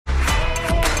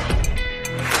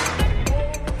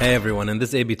Hey everyone, in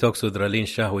this AB Talks with Raleen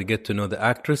Shah, we get to know the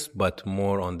actress, but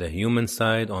more on the human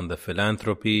side, on the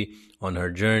philanthropy, on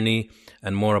her journey,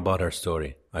 and more about her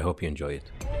story. I hope you enjoy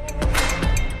it.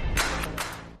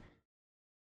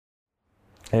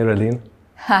 Hey Raleen.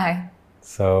 Hi.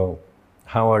 So,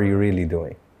 how are you really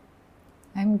doing?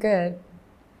 I'm good.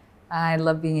 I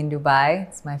love being in Dubai.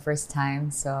 It's my first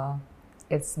time, so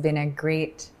it's been a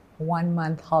great 1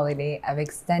 month holiday. I've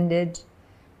extended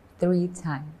 3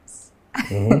 times.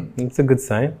 It's a good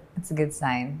sign. It's a good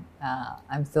sign.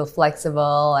 I'm still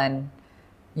flexible and,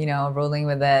 rolling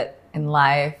with it in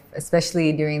life,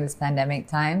 especially during this pandemic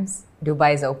times.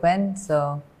 Dubai is open,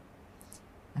 so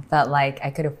I felt like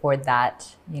I could afford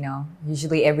that.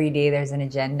 Usually every day there's an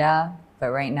agenda,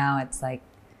 but right now it's like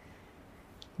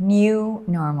the new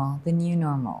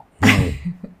normal.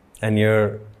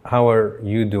 And how are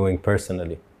you doing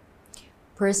personally?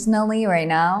 Personally, right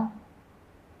now,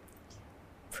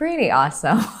 pretty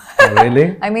awesome. Oh,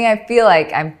 really? I mean, I feel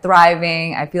like I'm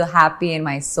thriving. I feel happy in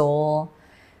my soul.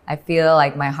 I feel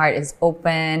like my heart is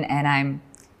open and I'm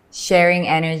sharing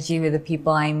energy with the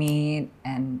people I meet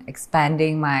and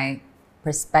expanding my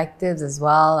perspectives as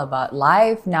well about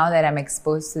life now that I'm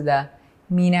exposed to the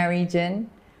MENA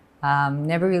region.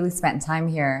 Never really spent time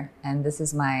here, and this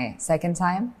is my second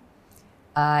time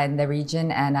in the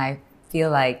region, and I feel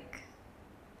like,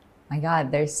 my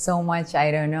God, there's so much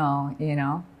I don't know,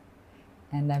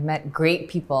 and I've met great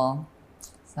people,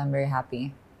 so I'm very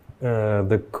happy.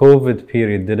 The COVID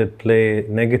period, did it play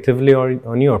negatively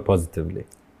on you or positively?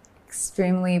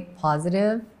 Extremely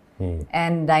positive.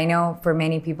 And I know for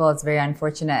many people it's very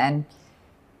unfortunate, and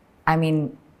I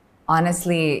mean,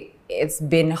 honestly, it's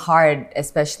been hard,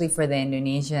 especially for the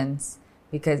Indonesians,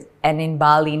 and in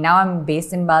Bali, now I'm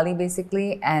based in Bali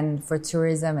basically, and for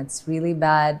tourism it's really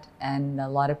bad and a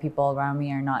lot of people around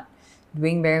me are not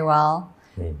doing very well.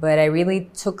 But I really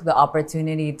took the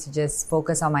opportunity to just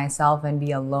focus on myself and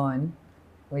be alone,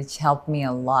 which helped me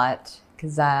a lot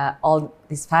because all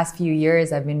these past few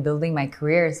years I've been building my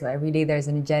career, so every day there's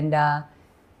an agenda,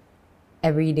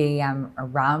 every day I'm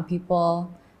around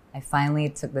people. I finally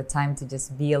took the time to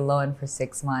just be alone for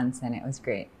 6 months and it was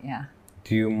great. Yeah.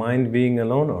 Do you mind being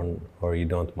alone or you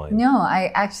don't mind? No,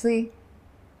 I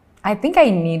think I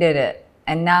needed it.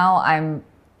 And now I'm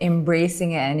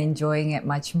embracing it and enjoying it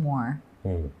much more.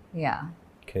 Yeah.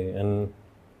 Okay. And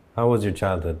how was your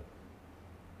childhood?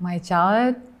 My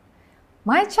childhood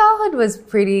was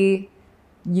pretty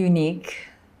unique.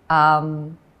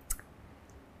 I'm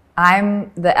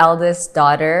the eldest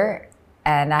daughter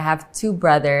and I have 2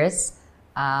 brothers.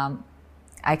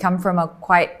 I come from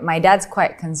my dad's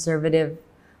quite conservative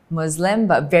Muslim,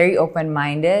 but very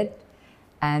open-minded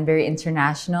and very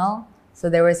international. So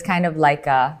there was kind of like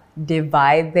a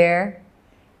divide there.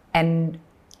 And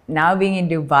now being in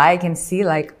Dubai, I can see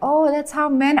like, oh, that's how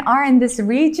men are in this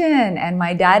region. And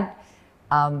my dad,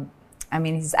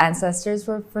 his ancestors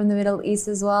were from the Middle East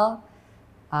as well.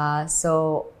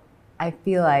 So I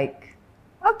feel like,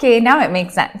 okay, now it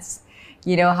makes sense.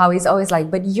 How he's always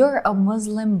like, but you're a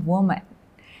Muslim woman.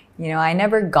 I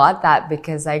never got that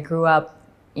because I grew up,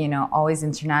 always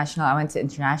international. I went to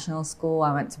international school.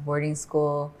 I went to boarding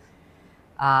school.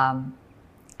 And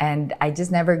I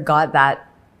just never got that.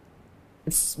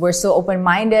 We're so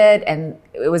open-minded and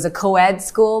it was a co-ed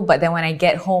school. But then when I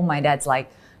get home, my dad's like,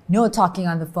 no talking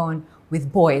on the phone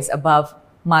with boys above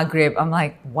Maghrib. I'm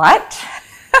like, what?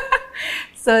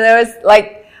 So there was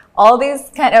like all these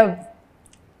kind of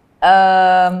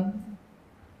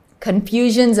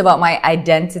confusions about my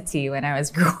identity when I was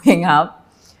growing up.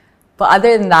 But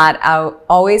other than that, I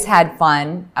always had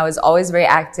fun. I was always very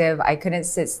active. I couldn't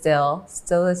sit still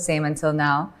the same until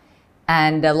now.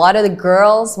 And a lot of the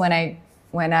girls, when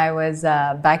I was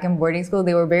back in boarding school,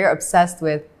 they were very obsessed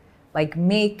with like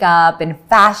makeup and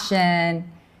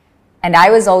fashion. And I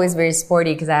was always very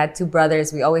sporty because I had 2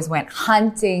 brothers. We always went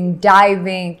hunting,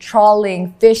 diving,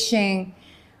 trawling, fishing.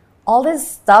 All this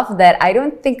stuff that I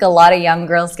don't think a lot of young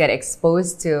girls get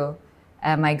exposed to.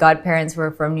 My godparents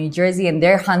were from New Jersey and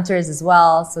they're hunters as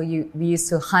well. So we used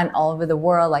to hunt all over the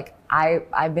world. Like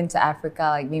I've been to Africa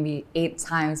like maybe 8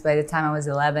 times by the time I was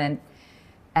 11.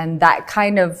 And that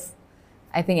kind of,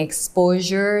 I think,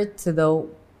 exposure to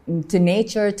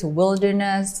nature, to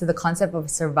wilderness, to the concept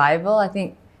of survival, I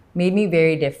think made me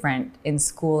very different in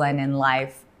school and in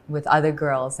life with other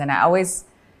girls. And I was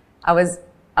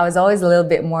always a little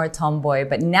bit more tomboy,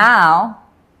 but now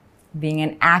being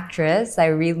an actress, I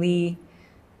really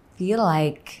feel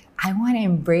like I want to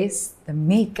embrace the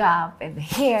makeup and the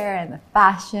hair and the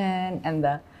fashion and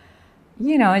the,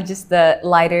 just the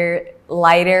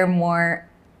lighter, more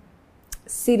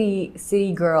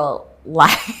city girl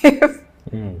life.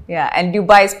 Yeah, and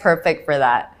Dubai is perfect for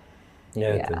that. Yeah,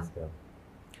 it Yeah. is. Yeah.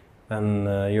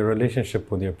 And your relationship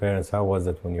with your parents, how was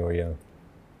it when you were young?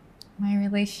 My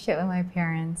relationship with my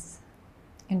parents,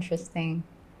 interesting.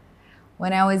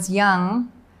 When I was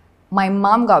young, my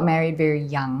mom got married very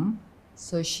young.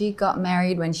 So she got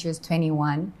married when she was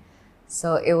 21.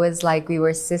 So it was like we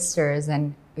were sisters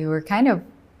and we were kind of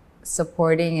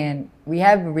supporting, and we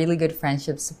have a really good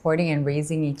friendship, supporting and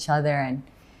raising each other. And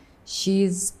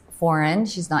she's foreign,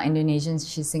 she's not Indonesian,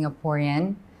 she's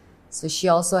Singaporean. So she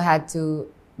also had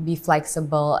to be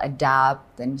flexible,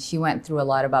 adapt, and she went through a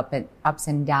lot of ups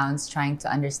and downs trying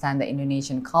to understand the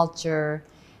Indonesian culture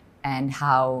and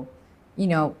how,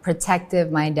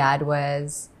 protective my dad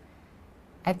was.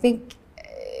 I think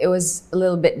it was a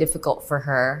little bit difficult for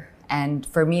her. And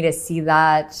for me to see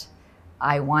that,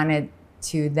 I wanted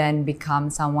to then become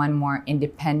someone more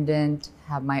independent,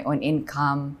 have my own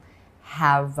income,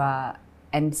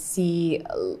 and see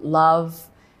love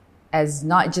as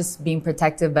not just being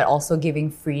protective, but also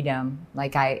giving freedom.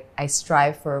 Like I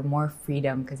strive for more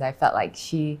freedom because I felt like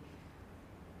it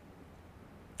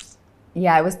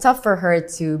was tough for her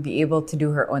to be able to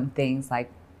do her own things.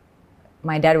 Like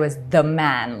my dad was the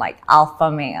man, like alpha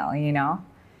male,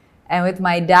 And with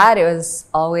my dad, it was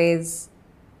always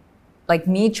like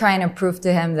me trying to prove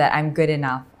to him that I'm good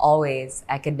enough, always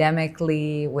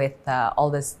academically, with all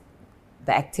the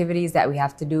activities that we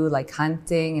have to do, like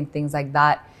hunting and things like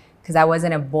that. Because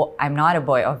I'm not a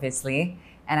boy, obviously.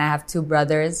 And I have two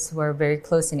brothers who are very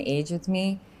close in age with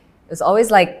me. It was always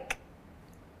like,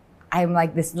 I'm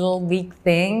like this little weak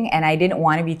thing, and I didn't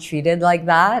want to be treated like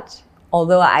that.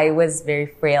 Although I was very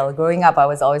frail. Growing up, I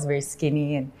was always very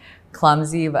skinny and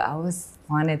clumsy, but I always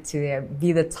wanted to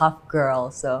be the tough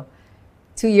girl. So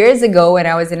 2 years ago, when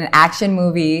I was in an action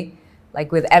movie,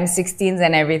 like with M16s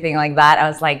and everything like that, I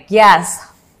was like, yes,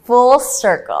 full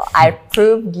circle. I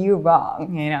proved you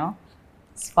wrong,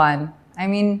 It's fun. I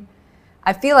mean,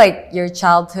 I feel like your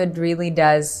childhood really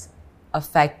does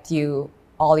affect you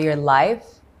all your life.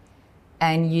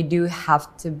 And you do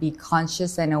have to be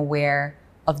conscious and aware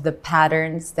of the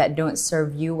patterns that don't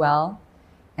serve you well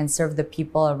and serve the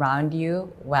people around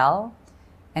you well.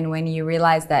 And when you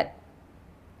realize that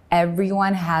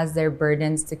everyone has their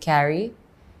burdens to carry,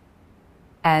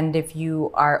 and if you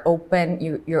are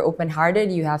you're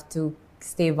open-hearted, you have to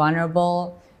stay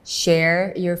vulnerable,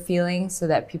 share your feelings so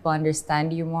that people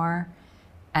understand you more.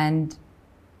 And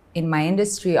in my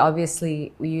industry,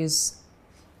 obviously, we use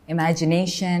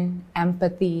imagination,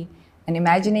 empathy, and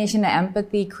imagination and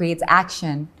empathy creates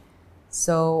action.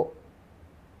 So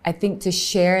I think to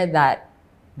share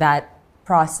that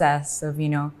process of,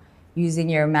 using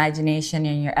your imagination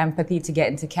and your empathy to get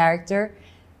into character,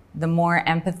 the more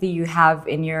empathy you have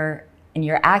in your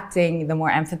acting, the more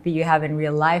empathy you have in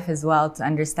real life as well, to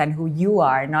understand who you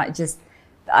are, not just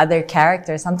the other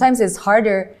character. Sometimes it's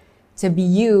harder to be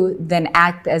you than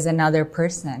act as another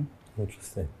person.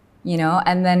 Interesting.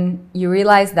 And then you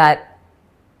realize that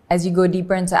as you go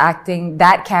deeper into acting,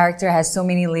 that character has so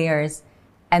many layers.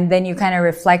 And then you kind of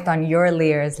reflect on your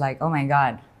layers like, oh my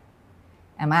God,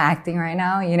 am I acting right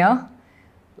now?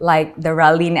 Like the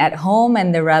Raline at home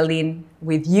and the Raline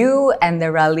with you and the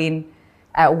Raline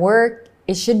at work,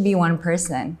 it should be one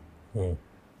person.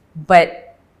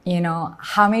 But,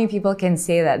 how many people can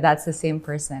say that that's the same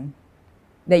person?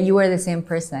 That you are the same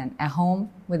person at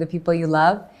home with the people you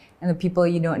love and the people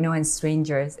you don't know and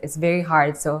strangers. It's very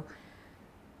hard. So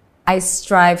I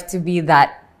strive to be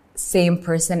that same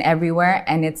person everywhere,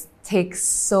 and it takes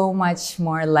so much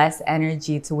less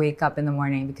energy to wake up in the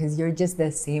morning because you're just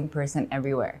the same person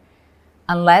everywhere.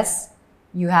 Unless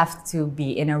you have to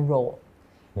be in a role.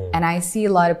 And I see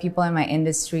a lot of people in my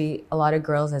industry, a lot of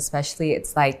girls especially,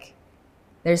 it's like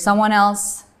there's someone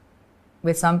else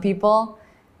with some people,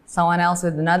 someone else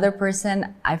with another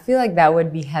person. I feel like that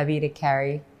would be heavy to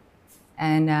carry.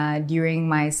 And during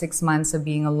my 6 months of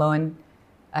being alone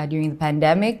during the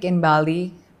pandemic in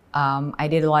Bali, I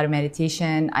did a lot of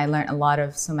meditation. I learned a lot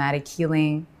of somatic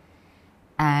healing.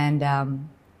 And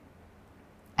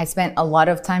I spent a lot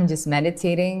of time just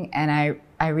meditating. And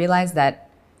I realized that,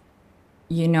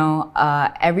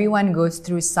 everyone goes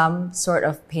through some sort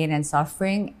of pain and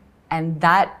suffering. And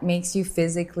that makes you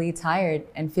physically tired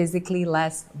and physically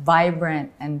less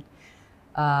vibrant and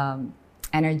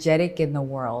energetic in the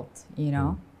world,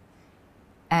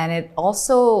 And it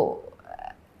also,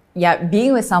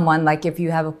 being with someone, like if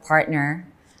you have a partner,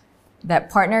 that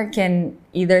partner can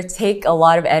either take a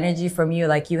lot of energy from you,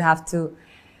 like you have to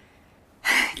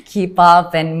keep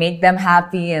up and make them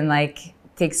happy and like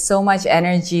take so much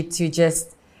energy to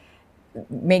just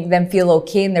make them feel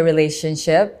okay in the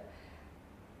relationship.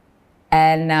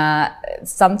 And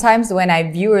sometimes when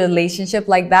I view a relationship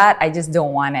like that, I just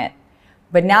don't want it.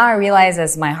 But now I realize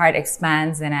as my heart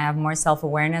expands and I have more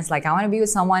self-awareness, like I want to be with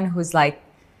someone who's like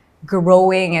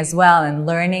growing as well and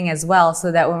learning as well,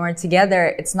 so that when we're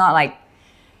together, it's not like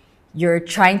you're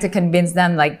trying to convince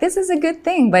them like this is a good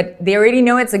thing, but they already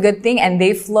know it's a good thing and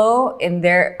they flow on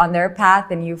their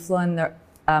path and you flow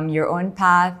in your own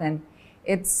path. And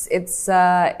it's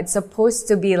supposed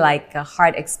to be like a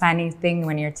heart expanding thing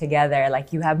when you're together.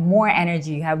 Like you have more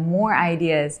energy, you have more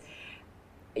ideas.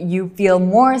 You feel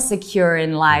more secure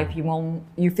in life.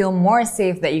 You feel more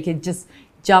safe that you could just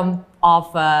jump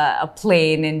off a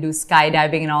plane and do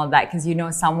skydiving and all of that because you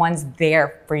know someone's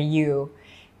there for you.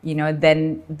 You know,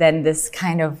 then this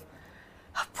kind of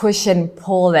push and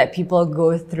pull that people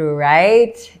go through,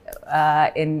 right?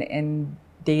 In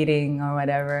dating or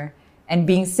whatever. And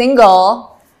being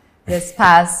single this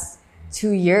past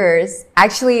 2 years,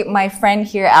 actually my friend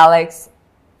here, Alex,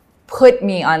 put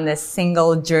me on this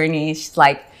single journey. She's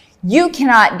like, you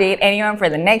cannot date anyone for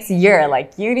the next year.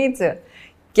 Like, you need to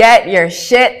get your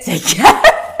shit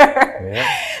together.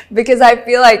 Yeah. Because I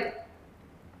feel like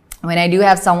when I do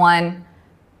have someone,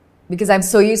 because I'm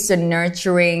so used to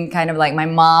nurturing kind of like my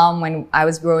mom when I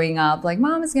was growing up, like,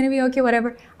 mom, it's going to be okay,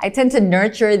 whatever. I tend to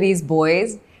nurture these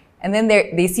boys. And then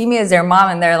they see me as their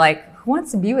mom and they're like, who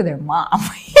wants to be with their mom?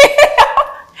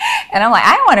 And I'm like,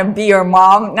 I don't want to be your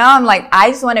mom. Now I'm like,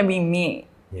 I just want to be me.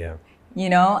 Yeah. You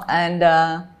know, and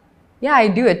yeah, I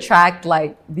do attract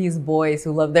like these boys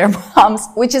who love their moms,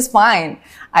 which is fine.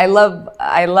 I love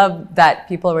that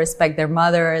people respect their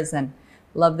mothers and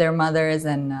love their mothers,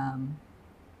 and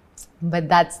but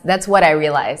that's what I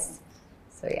realized.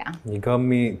 So yeah. You got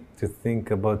me to think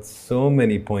about so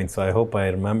many points, so I hope I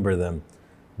remember them.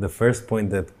 The first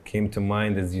point that came to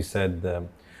mind is you said,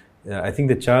 I think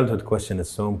the childhood question is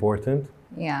so important.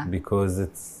 Yeah.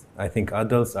 Because I think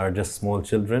adults are just small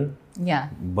children. Yeah.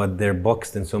 But they're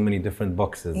boxed in so many different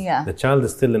boxes. Yeah. The child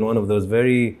is still in one of those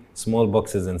very small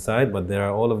boxes inside, but there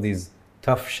are all of these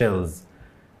tough shells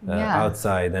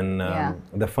outside. And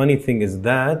the funny thing is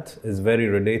that is very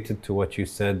related to what you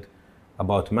said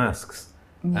about masks.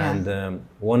 Yeah. And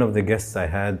one of the guests I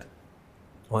had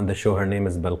on the show, her name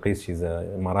is Balqis, she's a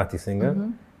Marathi singer.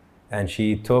 Mm-hmm. And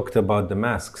she talked about the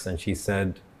masks, and she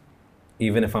said,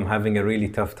 even if I'm having a really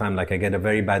tough time, like I get a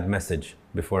very bad message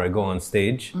before I go on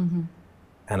stage, mm-hmm.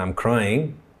 and I'm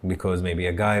crying because maybe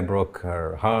a guy broke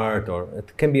her heart, or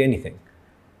it can be anything.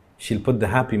 She'll put the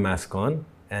happy mask on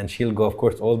and she'll go, of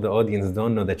course, all the audience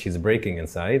don't know that she's breaking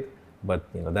inside, but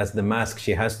you know, that's the mask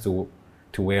she has to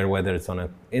wear, whether it's on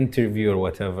an interview or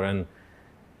whatever. And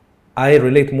I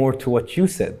relate more to what you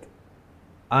said.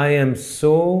 I am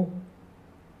so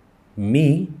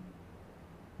me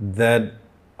that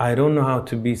I don't know how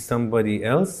to be somebody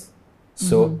else,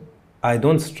 so mm-hmm. I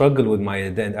don't struggle with my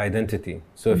identity.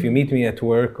 So mm-hmm. if you meet me at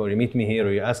work, or you meet me here,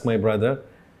 or you ask my brother,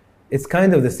 it's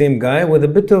kind of the same guy with a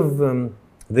bit of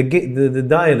the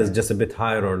dial is just a bit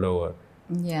higher or lower.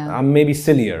 Yeah, I'm maybe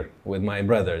sillier with my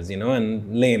brothers, you know,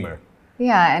 and lamer.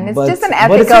 Yeah, and it's just an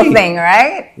ethical thing,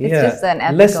 right? It's just an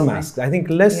ethical less thing. Masks. I think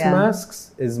less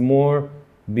masks is more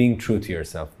being true to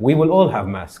yourself. We will all have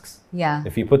masks. Yeah.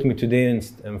 If you put me today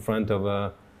in front of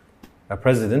a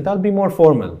president, I'll be more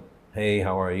formal. Hey,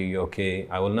 how are you? You okay?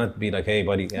 I will not be like, hey,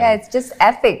 buddy. Yeah, it's just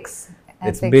ethics.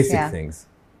 It's basic things.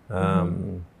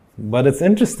 Mm-hmm. But it's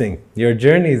interesting. Your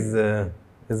journey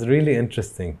is really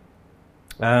interesting.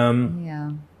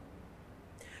 Yeah.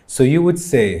 So you would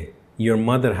say your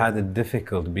mother had it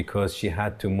difficult because she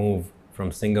had to move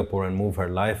from Singapore and move her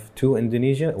life to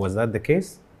Indonesia. Was that the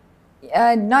case?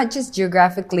 Not just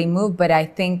geographically move, but I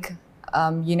think,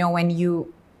 you know, when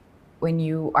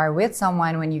you are with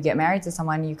someone, when you get married to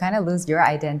someone, you kind of lose your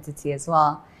identity as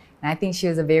well. And I think she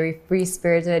was a very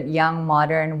free-spirited, young,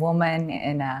 modern woman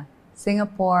in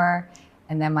Singapore.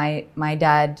 And then my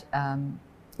dad,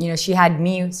 you know, she had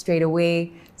me straight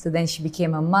away. So then she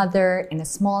became a mother in a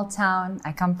small town.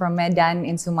 I come from Medan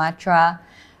in Sumatra.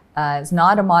 It's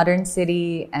not a modern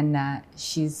city. And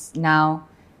she's now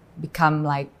become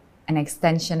like an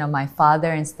extension of my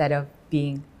father instead of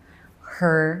being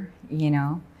her, you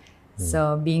know.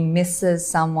 So being Mrs.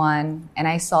 someone, and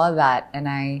I saw that, and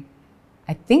I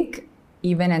think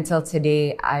even until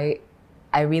today, I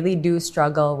really do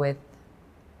struggle with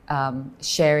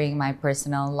sharing my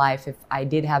personal life if I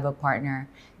did have a partner,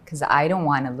 because I don't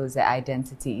want to lose the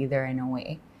identity either in a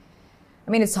way.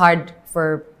 I mean, it's hard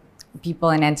for people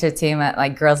in entertainment,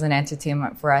 like girls in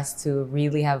entertainment, for us to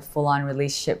really have a full-on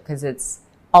relationship, because it's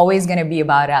always going to be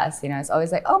about us, you know. It's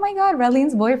always like, oh my God,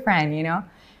 Ralene's boyfriend, you know.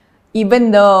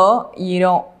 Even though you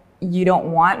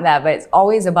don't want that, but it's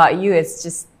always about you. It's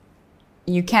just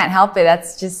you can't help it.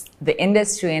 That's just the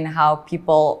industry and how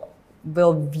people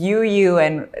will view you,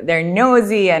 and they're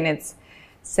nosy and it's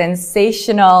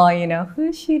sensational, you know,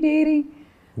 who's she dating?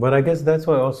 But I guess that's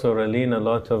why also, Raylene, a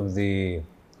lot of the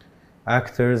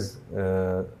actors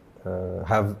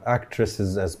have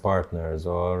actresses as partners,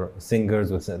 or singers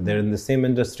they're in the same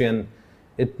industry, and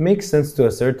it makes sense to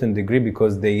a certain degree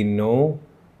because they know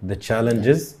the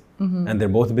challenges, and they're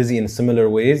both busy in similar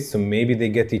ways, so maybe they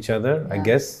get each other. I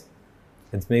guess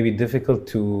it's maybe difficult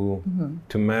to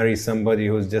marry somebody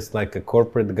who's just like a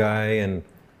corporate guy. And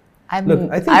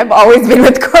I've always been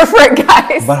with corporate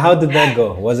guys. But how did that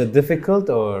go? Was it difficult,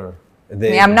 or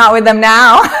I'm not with them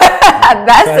now.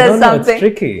 That says something. It's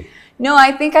tricky. No,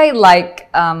 I think I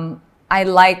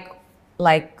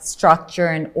like structure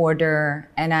and order,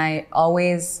 and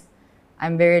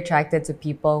I'm very attracted to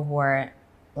people who are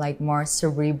like more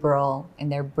cerebral in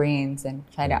their brains and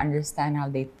try to understand how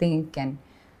they think. And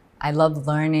I love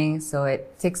learning, so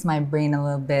it ticks my brain a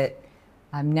little bit.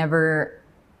 I've never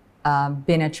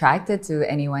been attracted to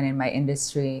anyone in my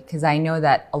industry because I know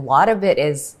that a lot of it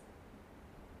is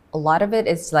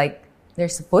like they're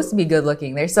supposed to be good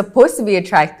looking, they're supposed to be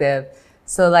attractive.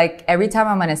 So like every time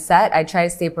I'm on a set, I try to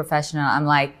stay professional. I'm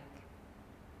like,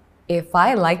 if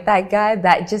I like that guy,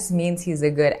 that just means he's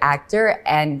a good actor,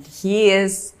 and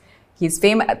he's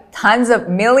famous.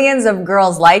 Millions of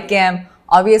girls like him.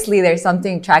 Obviously, there's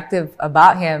something attractive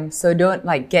about him, so don't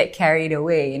like get carried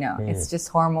away. You know, it's just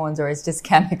hormones or it's just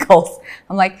chemicals.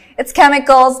 I'm like, it's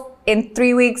chemicals. In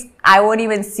 3 weeks, I won't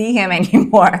even see him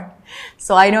anymore.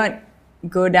 So I don't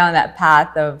go down that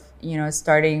path of, you know,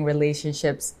 starting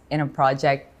relationships in a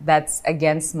project. That's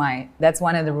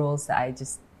one of the rules that I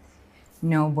just,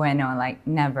 no bueno, like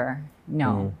never,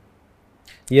 no.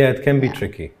 Yeah, it can be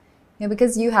tricky. Yeah,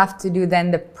 because you have to do then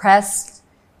the press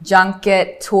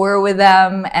junket tour with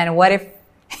them, and what if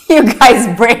you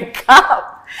guys break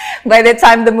up? By the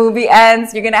time the movie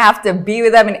ends, you're gonna have to be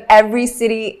with them in every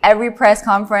city, every press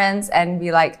conference, and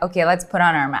be like, okay, let's put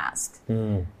on our mask,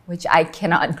 which I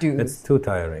cannot do. It's too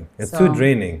tiring. It's too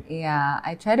draining. Yeah,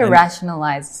 I try to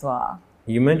rationalize as well.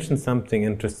 You mentioned something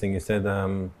interesting. You said,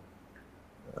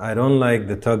 I don't like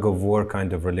the tug of war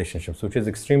kind of relationships, which is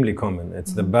extremely common.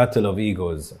 It's the battle of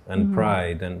egos and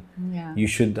pride, and you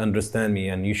should understand me,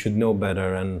 and you should know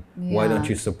better, and why don't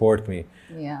you support me?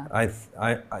 Yeah.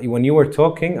 When you were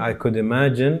talking, I could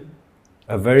imagine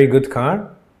a very good car,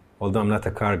 although I'm not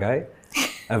a car guy.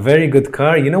 A very good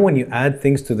car, you know, when you add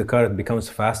things to the car, it becomes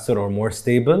faster or more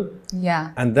stable.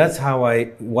 Yeah. And that's how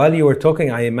while you were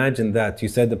talking, I imagined that. You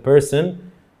said the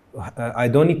person, I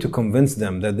don't need to convince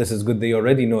them that this is good. They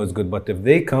already know it's good. But if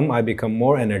they come, I become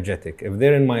more energetic. If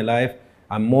they're in my life,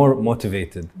 I'm more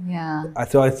motivated. Yeah.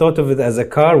 So I thought of it as a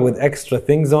car with extra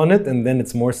things on it, and then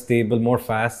it's more stable, more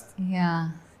fast. Yeah.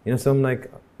 You know, so I'm like,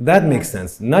 that makes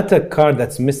sense. Not a car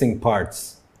that's missing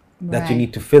parts that you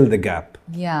need to fill the gap.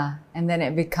 Yeah. And then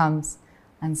it becomes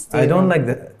unstable. I don't like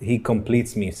the he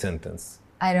completes me sentence.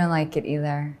 I don't like it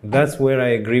either. That's where I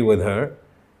agree with her,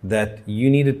 that you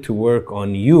needed to work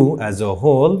on you as a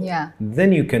whole. Yeah.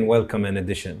 Then you can welcome an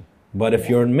addition. But if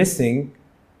you're missing,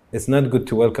 it's not good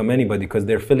to welcome anybody because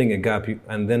they're filling a gap.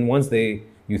 And then once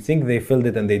you think they filled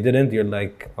it and they didn't, you're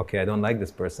like, okay, I don't like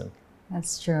this person.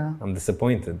 That's true. I'm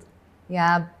disappointed.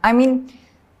 Yeah. I mean,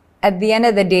 at the end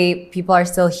of the day, people are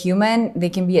still human. They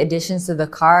can be additions to the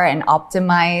car and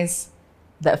optimize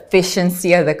the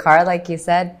efficiency of the car, like you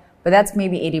said. But that's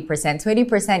maybe 80%.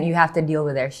 20%, you have to deal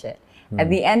with their shit. At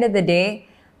the end of the day,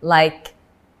 like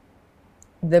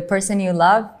the person you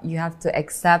love, you have to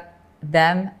accept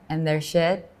them and their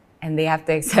shit, and they have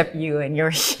to accept you and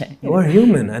your shit. We're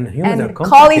human, and humans are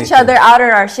complicated. Call each other out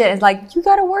on our shit. It's like, you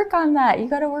got to work on that. You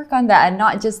got to work on that. And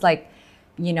not just like,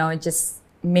 you know, just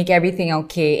make everything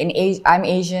okay. I'm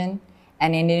Asian,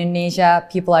 and in Indonesia,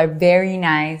 people are very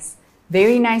nice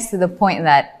to the point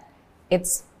that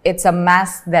it's a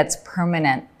mask that's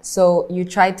permanent. So you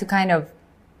try to kind of,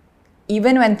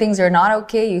 even when things are not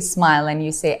okay, you smile and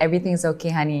you say, everything's okay,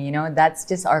 honey. You know, that's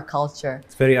just our culture.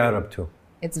 It's very Arab too.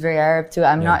 It's very Arab too.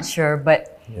 I'm not sure,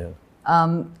 but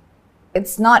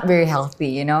it's not very healthy,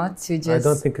 you know, to just... I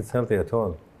don't think it's healthy at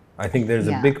all. I think there's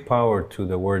a big power to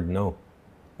the word no.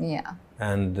 Yeah.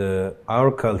 And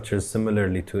our culture,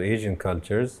 similarly to Asian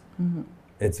cultures,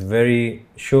 it's very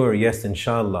sure, yes,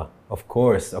 inshallah, of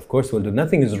course we'll do.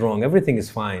 Nothing is wrong, everything is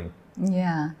fine.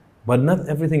 Yeah. But not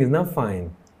everything is not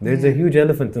fine. There's a huge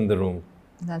elephant in the room.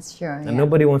 That's true. And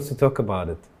nobody wants to talk about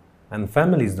it. And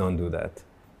families don't do that.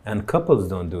 And couples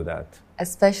don't do that.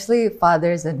 Especially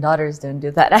fathers and daughters don't do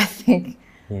that, I think,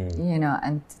 you know,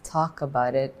 and to talk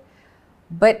about it.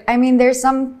 But I mean, there's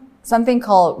some something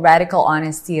called radical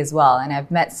honesty as well. And I've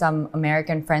met some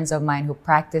American friends of mine who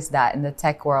practice that in the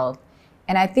tech world.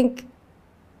 And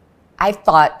I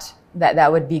thought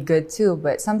that would be good too,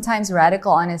 but sometimes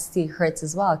radical honesty hurts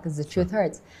as well because the truth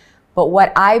hurts. But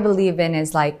what I believe in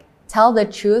is like, tell the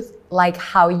truth like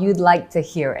how you'd like to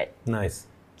hear it. Nice.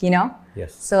 You know?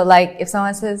 Yes. So like if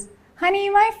someone says, honey,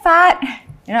 am I fat?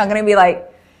 You're not going to be like,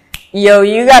 yo,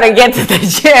 you got to get to the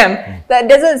gym. That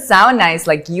doesn't sound nice.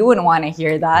 Like you wouldn't want to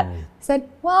hear that. I said,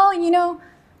 well, you know,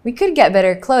 we could get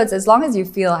better clothes as long as you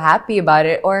feel happy about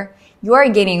it. Or you are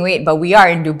gaining weight, but we are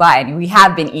in Dubai and we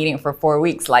have been eating for 4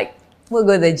 weeks. Like we'll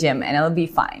go to the gym and it'll be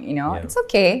fine. You know, It's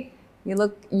okay. You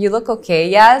look okay.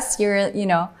 Yes, you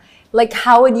know, like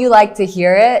how would you like to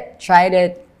hear it? Try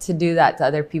to do that to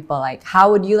other people. Like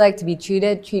how would you like to be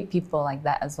treated? Treat people like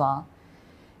that as well.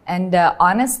 And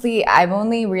honestly, I've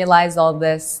only realized all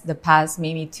this the past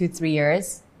maybe 2-3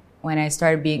 years when I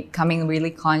started becoming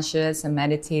really conscious and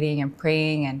meditating and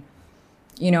praying and,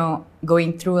 you know,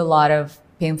 going through a lot of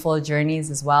painful journeys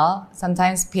as well.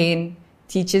 Sometimes pain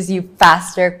teaches you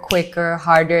faster, quicker,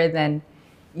 harder than,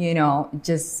 you know,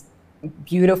 just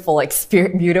beautiful,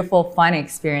 fun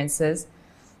experiences.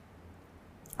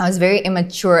 I was very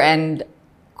immature and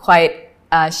quite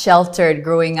sheltered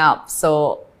growing up.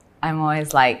 So I'm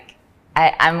always like,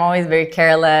 I'm always very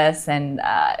careless. And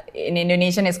in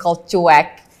Indonesian, it's called cuek.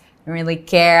 I don't really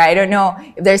care. I don't know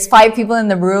if there's 5 people in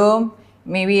the room.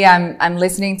 Maybe I'm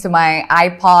listening to my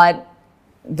iPod.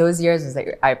 Those years was like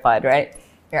your iPod, right?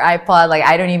 Your iPod, like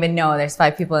I don't even know there's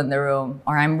 5 people in the room.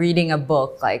 Or I'm reading a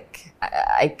book. Like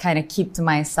I kind of keep to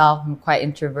myself. I'm quite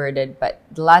introverted. But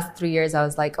the last 3 years, I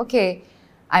was like, okay,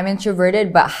 I'm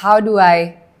introverted, but how do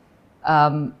I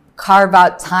carve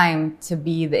out time to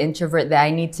be the introvert that I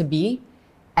need to be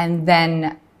and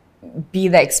then be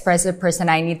the expressive person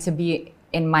I need to be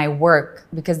in my work,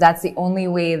 because that's the only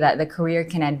way that the career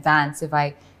can advance if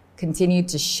I continue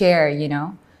to share, you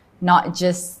know, not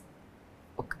just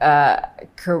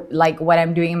like what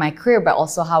I'm doing in my career, but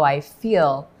also how I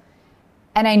feel.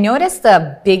 And I noticed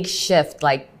a big shift,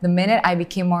 like the minute I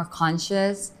became more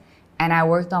conscious and I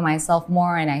worked on myself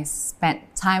more and I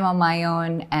spent time on my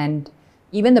own, and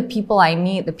even the people I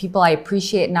meet, the people I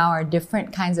appreciate now are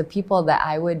different kinds of people that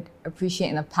I would appreciate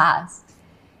in the past.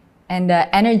 And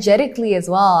energetically as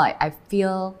well, I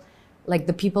feel like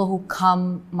the people who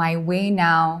come my way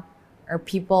now are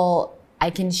people I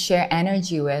can share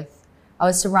energy with. I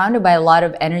was surrounded by a lot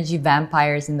of energy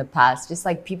vampires in the past, just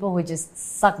like people who just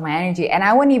suck my energy. And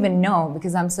I wouldn't even know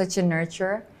because I'm such a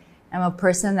nurturer. I'm a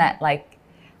person that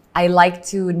I like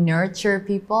to nurture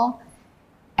people.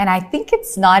 And I think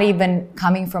it's not even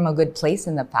coming from a good place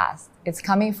in the past. It's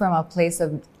coming from a place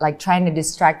of like trying to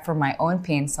distract from my own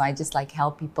pain. So I just like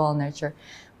help people, nurture.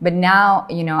 But now,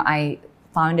 you know, I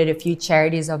founded a few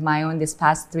charities of my own this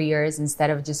past 3 years instead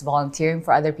of just volunteering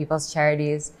for other people's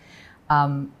charities.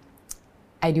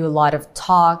 I do a lot of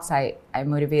talks. I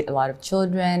motivate a lot of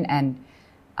children, and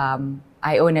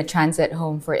I own a transit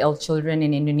home for ill children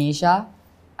in Indonesia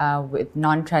with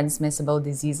non-transmissible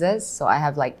diseases. So I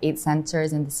have like 8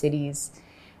 centers in the cities.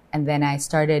 And then I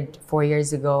started 4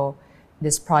 years ago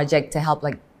this project to help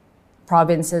like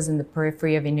provinces in the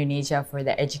periphery of Indonesia for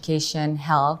their education,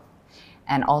 health,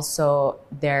 and also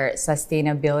their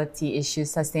sustainability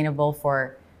issues, sustainable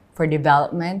for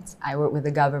development. I work with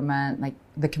the government, like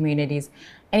the communities.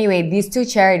 Anyway, these 2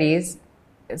 charities,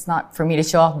 it's not for me to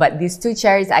show off, but these 2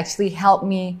 charities actually helped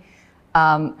me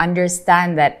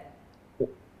understand that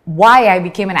why I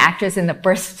became an actress in the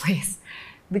first place.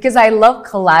 Because I love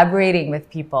collaborating with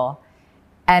people.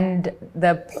 And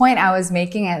the point I was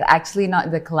making is actually not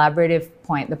the collaborative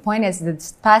point. The point is the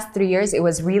past 3 years, it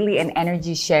was really an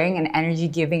energy sharing, an energy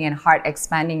giving, and heart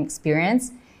expanding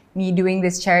experience, me doing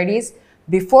these charities.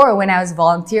 Before, when I was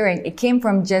volunteering, it came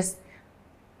from just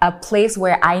a place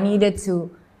where I needed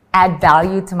to add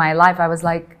value to my life. I was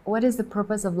like, what is the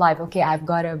purpose of life? Okay, I've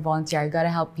got to volunteer. I've got to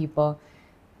help people.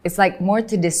 It's like more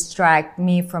to distract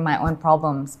me from my own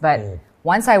problems. But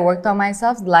once I worked on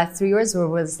myself, the last 3 years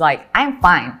was like, I'm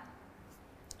fine.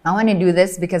 I want to do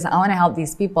this because I want to help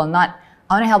these people, not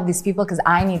I want to help these people because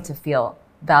I need to feel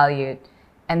valued.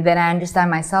 And then I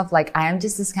understand myself, like I am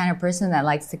just this kind of person that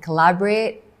likes to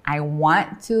collaborate. I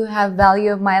want to have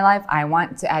value of my life. I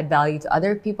want to add value to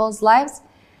other people's lives,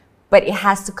 but it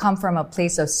has to come from a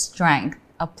place of strength,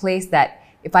 a place that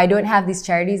if I don't have these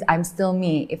charities, I'm still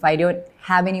me. If I don't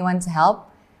have anyone to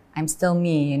help, I'm still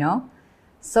me, you know?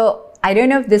 So I don't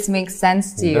know if this makes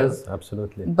sense to you. It does,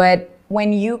 absolutely. But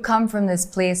when you come from this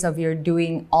place of you're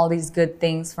doing all these good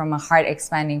things from a heart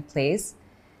expanding place,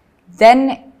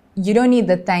 then you don't need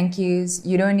the thank yous.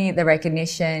 You don't need the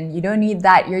recognition. You don't need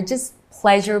that. You're just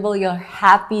pleasurable. You're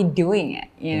happy doing it,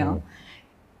 you know?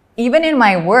 Even in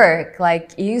my work,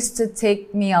 like, it used to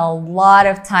take me a lot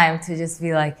of time to just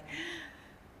be like,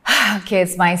 okay,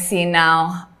 it's my scene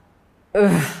now.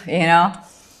 Ugh, you know?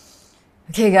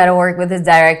 Okay, gotta work with this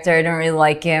director. I don't really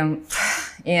like him,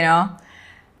 you know?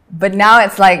 But now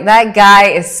it's like, that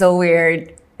guy is so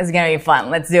weird. It's gonna be fun.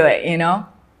 Let's do it, you know?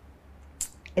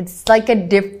 It's like a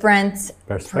different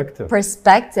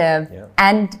perspective. Yeah.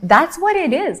 And that's what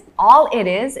it is. All it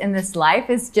is in this life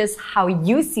is just how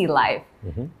you see life,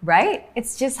 right?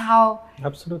 It's just how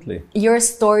absolutely your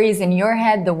stories in your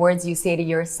head, the words you say to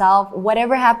yourself,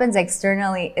 whatever happens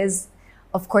externally is,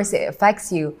 of course, it affects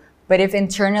you. But if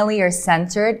internally you're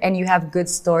centered and you have good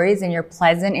stories and you're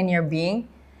pleasant in your being,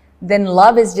 then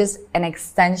love is just an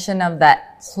extension of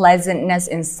that pleasantness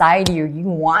inside you. You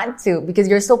want to, because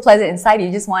you're so pleasant inside, you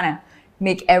just want to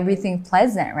make everything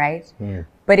pleasant, right?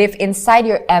 But if inside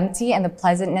you're empty and the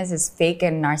pleasantness is fake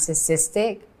and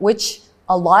narcissistic, which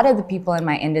a lot of the people in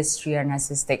my industry are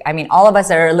narcissistic. I mean, all of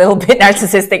us are a little bit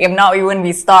narcissistic. If not, we wouldn't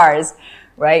be stars,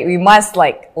 right? We must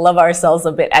like love ourselves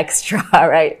a bit extra,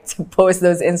 right? To post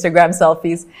those Instagram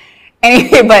selfies.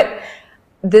 Anyway, but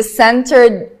the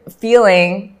centered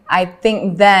feeling, I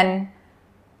think, then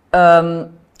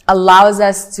allows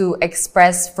us to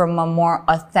express from a more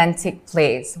authentic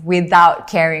place without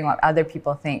caring what other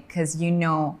people think. Because you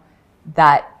know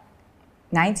that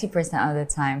 90% of the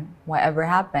time, whatever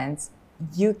happens,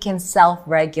 you can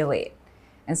self-regulate.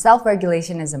 And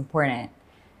self-regulation is important.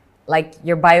 Like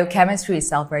your biochemistry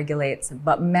self-regulates,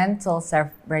 but mental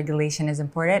self-regulation is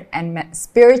important. And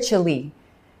spiritually,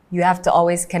 you have to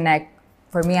always connect.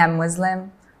 For me, I'm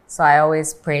Muslim. So I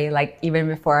always pray, like even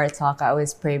before I talk, I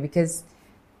always pray because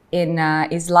in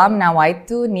Islam,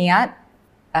 nawaitu, niat,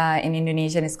 in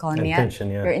Indonesian it's called niat.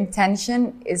 Yeah. Your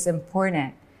intention is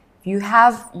important. If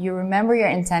you remember your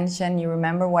intention, you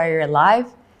remember why you're alive,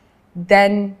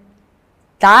 then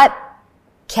that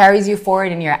carries you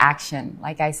forward in your action.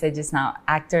 Like I said just now,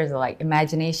 actors are like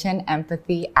imagination,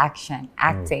 empathy, action,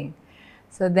 acting.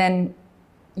 So then,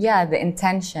 yeah, the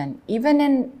intention. Even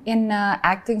in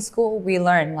acting school, we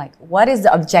learn like what is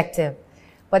the objective?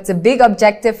 What's a big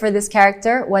objective for this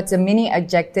character? What's a mini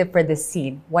objective for this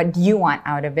scene? What do you want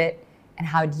out of it? And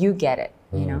how do you get it?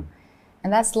 You know?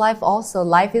 And that's life also.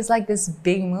 Life is like this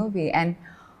big movie. And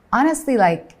honestly,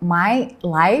 like my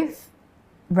life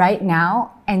right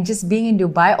now and just being in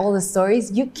Dubai, all the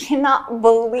stories, you cannot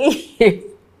believe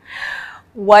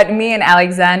what me and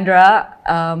Alexandra,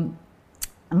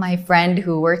 my friend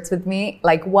who works with me,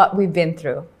 like what we've been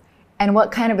through and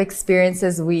what kind of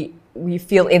experiences we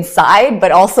feel inside,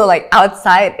 but also like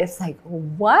outside. It's like,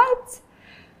 what?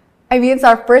 I mean, it's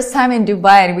our first time in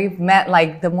Dubai and we've met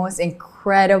like the most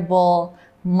incredible,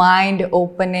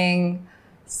 mind-opening,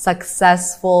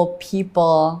 successful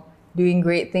people doing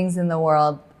great things in the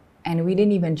world. And we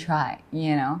didn't even try,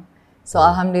 you know? So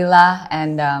alhamdulillah.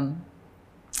 And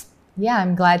yeah,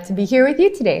 I'm glad to be here with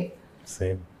you today.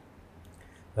 Same.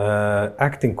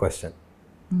 Acting question.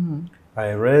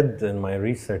 I read in my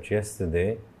research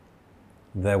yesterday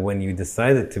that when you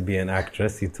decided to be an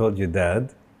actress, you told your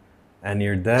dad, and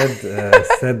your dad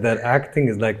said that acting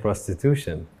is like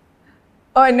prostitution.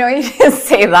 Oh, no, he didn't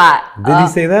say that. Did he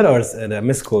say that or a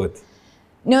misquote?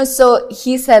 No, so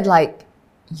he said like,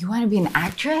 you want to be an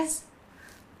actress?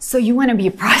 So you want to be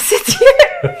a prostitute?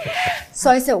 So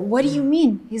I said, what do you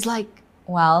mean? He's like,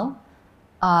 well,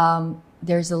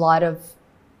 there's a lot of,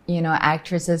 you know,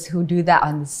 actresses who do that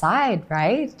on the side,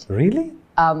 right? Really?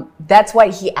 That's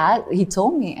what he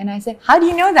told me. And I said, how do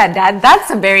you know that, Dad?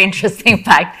 That's a very interesting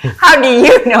fact. How do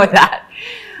you know that?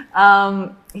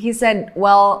 He said,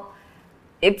 well,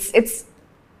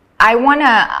 I want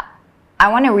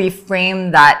to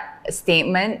reframe that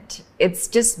statement. It's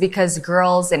just because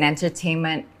girls in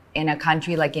entertainment in a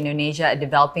country like Indonesia, a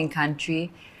developing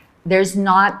country, there's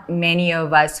not many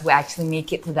of us who actually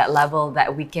make it to that level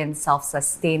that we can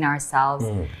self-sustain ourselves,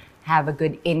 have a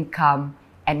good income,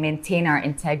 and maintain our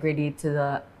integrity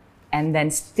and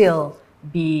then still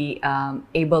be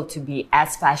able to be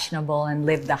as fashionable and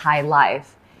live the high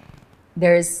life.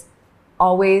 There's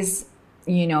always,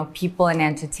 you know, people in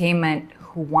entertainment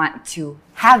who want to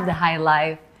have the high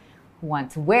life, who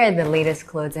want to wear the latest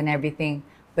clothes and everything,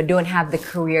 but don't have the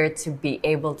career to be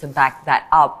able to back that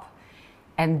up.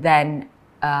 And then,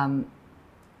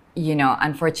 you know,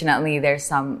 unfortunately, there's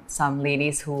some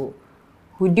ladies who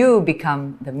do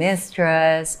become the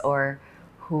mistress or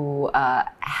who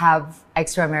have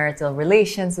extramarital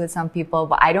relations with some people.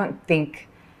 But I don't think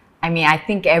I mean, I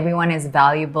think everyone is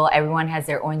valuable. Everyone has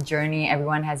their own journey.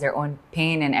 Everyone has their own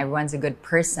pain, and everyone's a good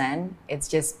person. It's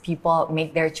just people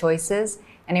make their choices,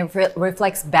 and it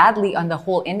reflects badly on the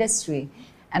whole industry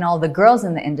and all the girls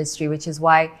in the industry, which is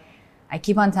why I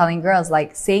keep on telling girls,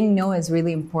 like, saying no is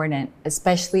really important,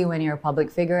 especially when you're a public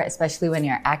figure, especially when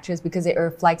you're an actress, because it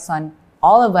reflects on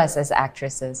all of us as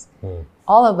actresses,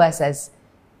 all of us as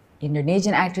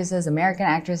Indonesian actresses, American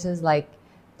actresses. Like,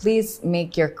 please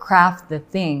make your craft the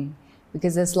thing,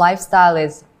 because this lifestyle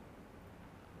is,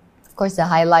 of course, the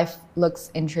high life looks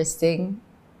interesting.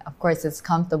 Of course, it's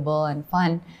comfortable and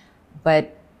fun,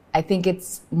 but I think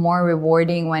it's more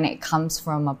rewarding when it comes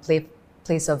from a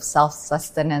place of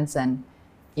self-sustenance, and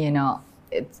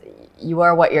you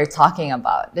are what you're talking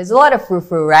about. There's a lot of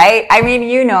frou-frou, right? I mean,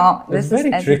 this is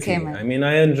very entertainment. Tricky. I mean,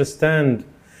 I understand,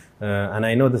 and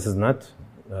I know this is not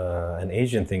an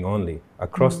Asian thing only.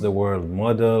 Across the world,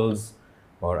 models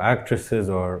or actresses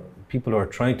or people who are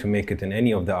trying to make it in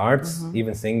any of the arts,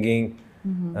 even singing,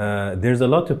 there's a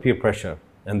lot of peer pressure,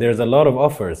 and there's a lot of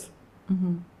offers.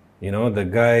 The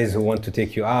guys who want to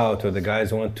take you out, or the guys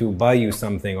who want to buy you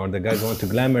something, or the guys who want to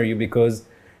glamour you because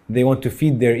they want to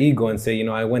feed their ego and say,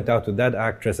 I went out with that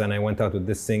actress, and I went out with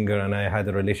this singer, and I had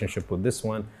a relationship with this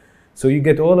one. So you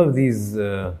get all of these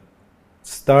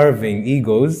starving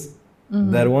egos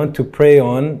that want to prey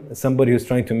on somebody who's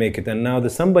trying to make it. And now the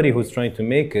somebody who's trying to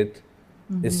make it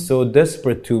is so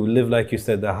desperate to live, like you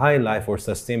said, a high life or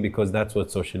sustain, because that's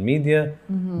what social media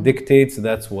dictates,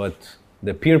 that's what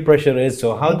the peer pressure is.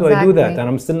 So how do I do that? And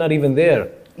I'm still not even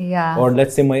there. Yeah. Or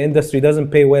let's say my industry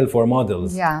doesn't pay well for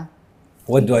models. Yeah.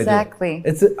 What do I do? Exactly.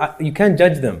 You can't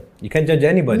judge them. You can't judge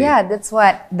anybody. Yeah, that's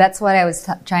what I was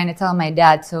trying to tell my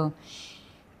dad. So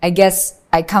I guess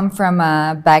I come from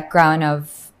a background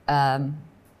of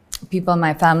people in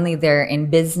my family, they're in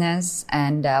business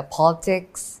and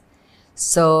politics.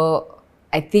 So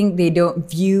I think they don't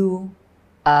view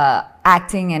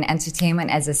acting and entertainment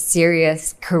as a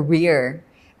serious career.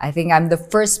 I think I'm the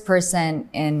first person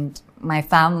in my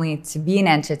family to be in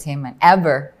entertainment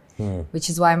ever, which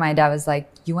is why my dad was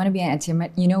like, you want to be in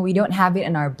entertainment? We don't have it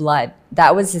in our blood.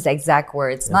 That was his exact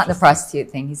words, not the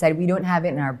prostitute thing. He said, we don't have it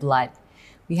in our blood.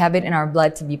 We have it in our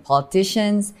blood to be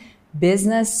politicians,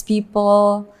 business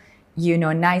people,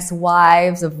 nice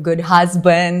wives of good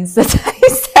husbands. That's what he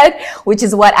said, which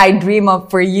is what I dream of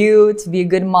for you, to be a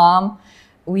good mom.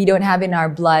 We don't have it in our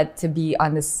blood to be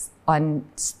on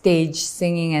stage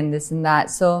singing and this and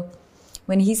that. So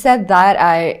when he said that,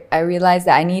 I realized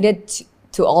that I needed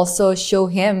to also show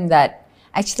him that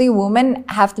actually women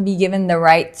have to be given the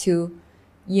right to,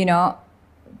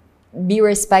 be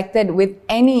respected with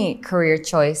any career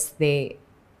choice they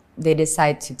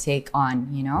decide to take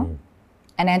on,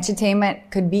 And entertainment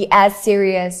could be as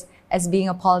serious as being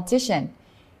a politician.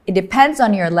 It depends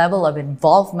on your level of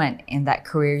involvement in that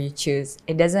career you choose.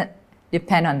 It doesn't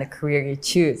depend on the career you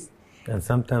choose. And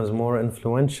sometimes more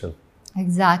influential.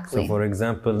 Exactly. So for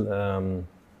example,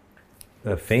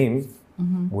 fame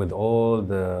with all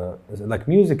like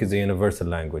music is a universal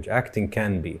language. Acting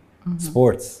can be.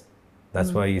 Sports.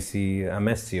 That's why you see a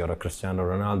Messi or a Cristiano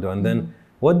Ronaldo. And then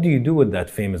what do you do with that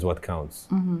fame is what counts.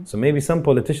 So maybe some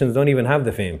politicians don't even have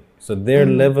the fame. So their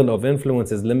level of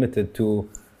influence is limited to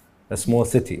a small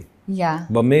city. Yeah.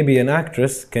 But maybe an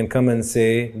actress can come and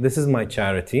say, this is my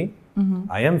charity.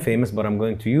 I am famous, but I'm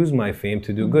going to use my fame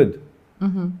to do good.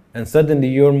 And suddenly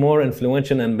you're more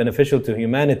influential and beneficial to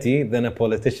humanity than a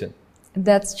politician.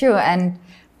 That's true. And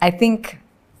I think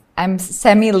I'm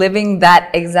semi-living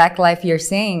that exact life you're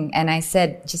saying. And I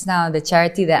said just now, the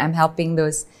charity that I'm helping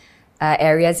those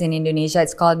areas in Indonesia,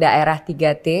 it's called Daerah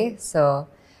 3T. So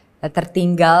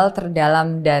tertinggal,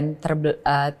 terdalam, dan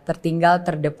tertinggal,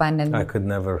 terdepan, dan I could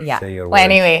never say your words. Well,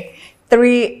 anyway,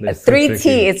 3T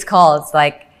it's called. It's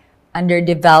like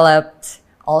underdeveloped,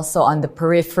 also on the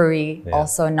periphery,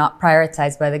 also not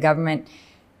prioritized by the government.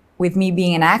 With me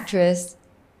being an actress,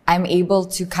 I'm able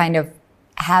to kind of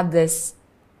have this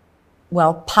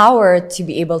power to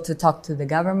be able to talk to the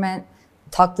government,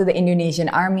 talk to the Indonesian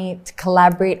army, to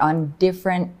collaborate on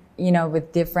different,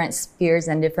 with different spheres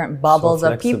and different bubbles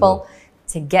of people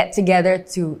to get together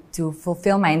to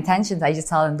fulfill my intentions. I just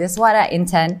tell them, this is what I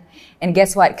intend. And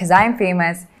guess what? Because I'm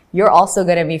famous, you're also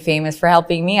going to be famous for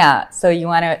helping me out. So you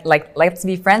want to, let's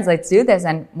be friends, let's do this.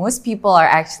 And most people are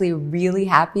actually really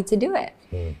happy to do it.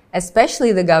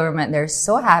 Especially the government, they're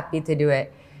so happy to do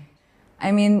it.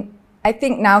 I mean, I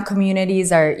think now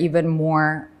communities are even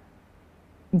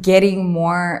getting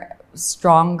more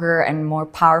stronger and more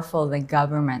powerful than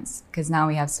governments, because now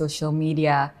we have social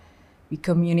media, we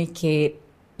communicate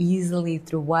easily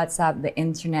through WhatsApp, the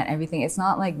internet, everything. It's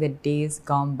not like the days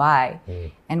gone by.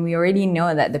 And we already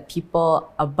know that the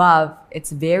people above,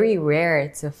 it's very rare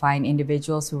to find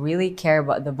individuals who really care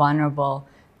about the vulnerable,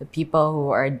 the people who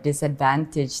are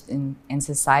disadvantaged in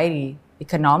society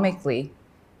economically.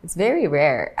 It's very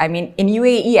rare. I mean, in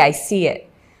UAE, I see it.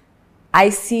 I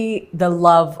see the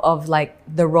love of like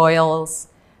the royals,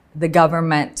 the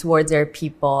government towards their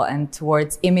people and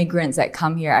towards immigrants that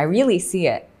come here. I really see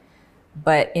it.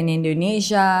 But in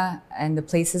Indonesia and the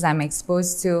places I'm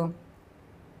exposed to,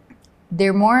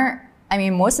 they're more, I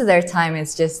mean, most of their time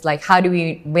is just like, how do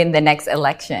we win the next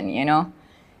election, you know?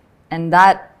 And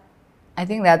that, I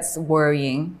think that's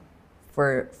worrying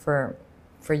for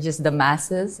just the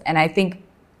masses. And I think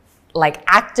like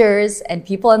actors and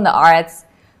people in the arts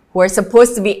who are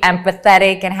supposed to be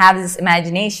empathetic and have this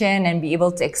imagination and be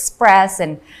able to express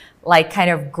and like kind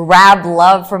of grab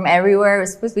love from everywhere. We're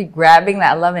supposed to be grabbing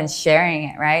that love and sharing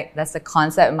it, right? That's the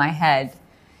concept in my head.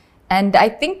 And I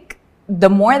think the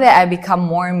more that I become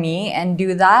more me and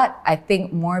do that, I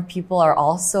think more people are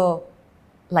also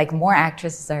like, more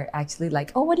actresses are actually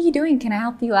like, oh, what are you doing? Can I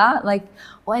help you out? Like,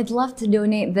 oh, I'd love to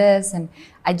donate this. And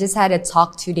I just had a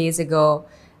talk 2 days ago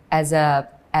as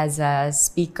a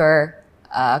speaker,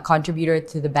 contributor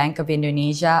to the Bank of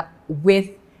Indonesia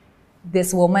with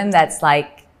this woman that's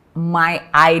like my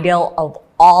idol of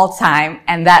all time.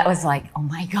 And that was like, oh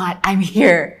my God, I'm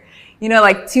here. You know,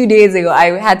 like 2 days ago,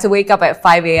 I had to wake up at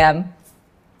 5 a.m.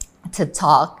 to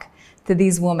talk to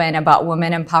these women about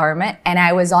women empowerment. And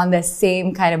I was on the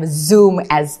same kind of Zoom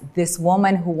as this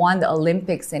woman who won the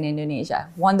Olympics in Indonesia,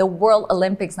 won the World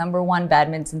Olympics, #1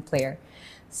 badminton player,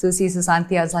 Susi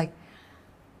Susanti. I was like,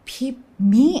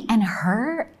 me and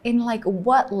her, in like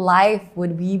what life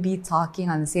would we be talking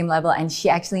on the same level? And she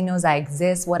actually knows I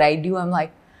exist, what I do. I'm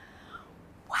like,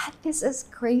 what? This is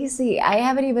crazy. I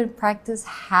haven't even practiced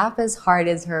half as hard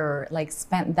as her, like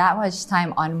spent that much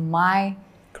time on my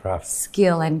craft,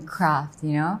 skill and craft,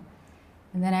 you know?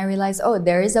 And then I realized, oh,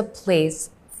 there is a place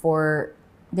for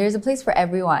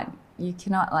everyone. You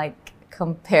cannot like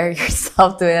compare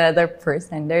yourself to another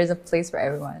person. There's a place for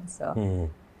everyone. So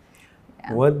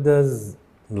yeah. What does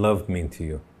love mean to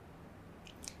you?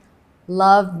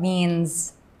 Love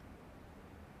means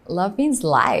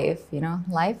life, you know?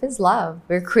 Life is love.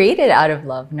 We're created out of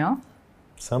love, no?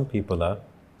 Some people are,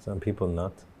 some people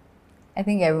not. I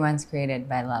think everyone's created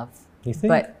by love. You think?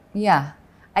 But yeah,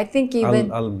 I think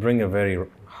even... I'll bring a very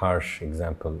harsh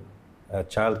example. A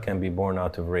child can be born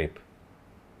out of rape.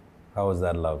 How is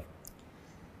that love?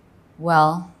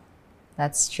 Well,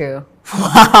 that's true.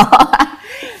 Wow.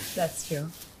 That's true.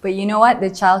 But you know what? The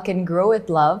child can grow with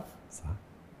love.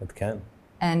 It can.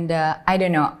 And I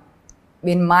don't know.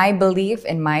 In my belief,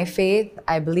 in my faith,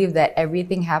 I believe that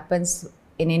everything happens,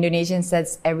 in Indonesian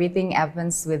says, everything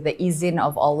happens with the izin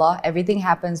of Allah. Everything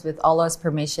happens with Allah's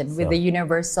permission, with the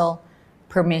universal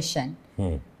permission.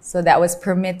 So that was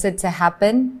permitted to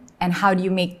happen. And how do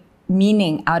you make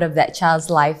meaning out of that child's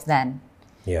life then?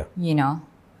 Yeah. You know?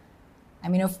 I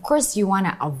mean, of course, you want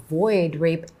to avoid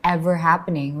rape ever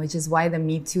happening, which is why the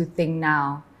Me Too thing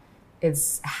now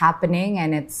is happening.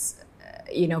 And it's,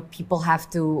 you know, people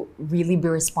have to really be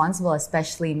responsible,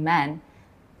 especially men,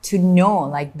 to know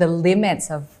like the limits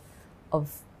of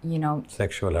you know,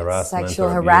 sexual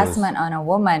harassment on a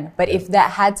woman. But if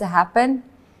that had to happen,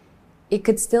 it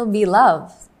could still be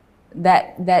love.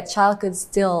 That child could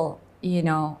still, you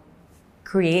know,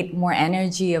 create more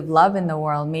energy of love in the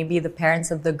world. Maybe the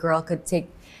parents of the girl could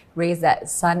raise that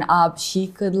son up. She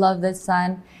could love the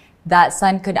son. That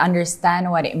son could understand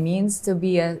what it means to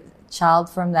be a child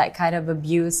from that kind of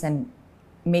abuse and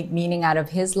make meaning out of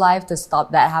his life to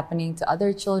stop that happening to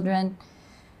other children.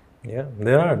 Yeah,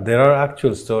 there are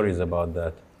actual stories about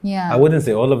that. Yeah. I wouldn't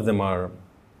say all of them are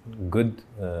good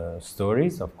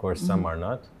stories. Of course, some are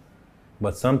not.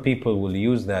 But some people will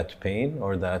use that pain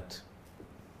or that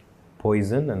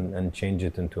poison and change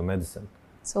it into medicine.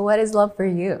 So what is love for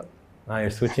you? You're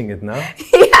switching it now?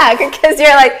 Yeah, because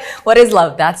you're like, what is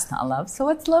love? That's not love. So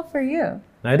what's love for you?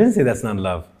 I didn't say that's not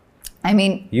love. I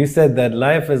mean, you said that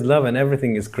life is love and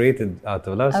everything is created out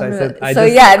of love. So I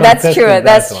said, that's true.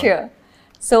 That's true.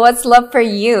 So what's love for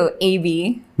you,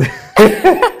 AB?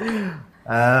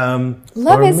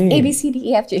 Love is A, B, C, D,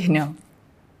 E, F, G. No.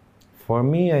 For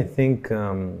me, I think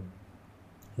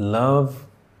love.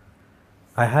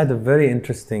 I had a very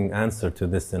interesting answer to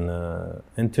this in an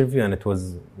interview, and it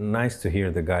was nice to hear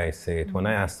the guy say it. When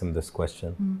I asked him this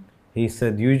question, he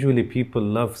said, usually people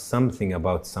love something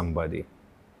about somebody.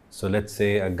 So let's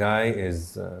say a guy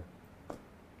is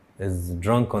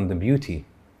drunk on the beauty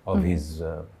of his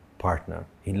partner.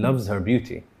 He loves her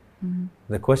beauty.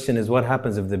 The question is, what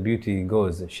happens if the beauty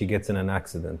goes? She gets in an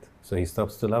accident. So he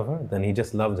stops to love her. Then he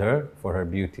just loved her for her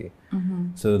beauty.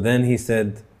 So then he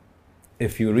said,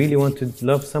 if you really want to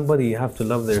love somebody, you have to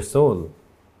love their soul.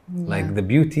 Yeah. Like the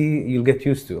beauty you'll get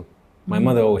used to. My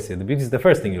mother always said, the beauty is the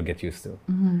first thing you'll get used to.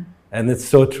 And it's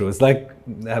so true. It's like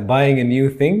buying a new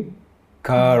thing,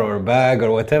 car or bag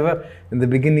or whatever. In the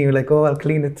beginning, you're like, oh, I'll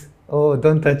clean it. Oh,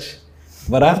 don't touch.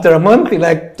 But after a month, you're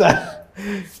like,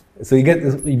 so you get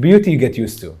this beauty you get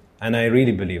used to. And I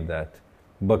really believe that.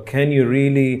 But can you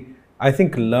really, I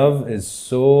think love is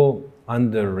so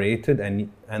underrated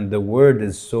and the word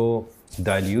is so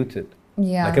diluted.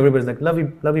 Yeah. Like everybody's like, love you,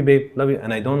 babe, love you.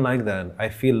 And I don't like that. I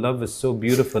feel love is so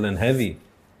beautiful and heavy.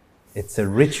 It's a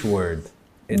rich word.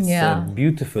 It's a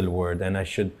beautiful word. And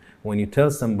when you tell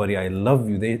somebody, I love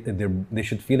you, they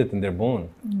should feel it in their bone.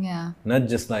 Yeah. Not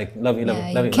just like, love you, love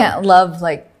you, love you. You can't love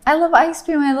like, I love ice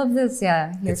cream, I love this.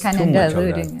 Yeah. You're kind of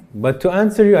diluting it. But to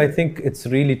answer you, I think it's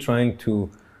really trying to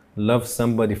love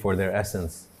somebody for their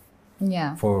essence.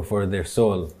 Yeah. For their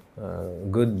soul.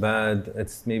 Good, bad,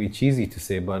 it's maybe cheesy to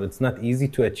say, but it's not easy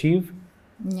to achieve.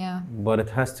 Yeah. But it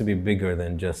has to be bigger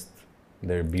than just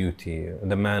their beauty.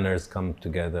 The manners come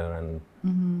together and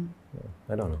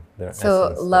I don't know. Their so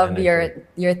essence, love,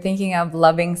 you're thinking of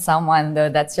loving someone though.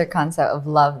 That's your concept of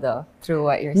love though, through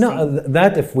what you're saying. No,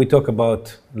 that if we talk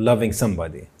about loving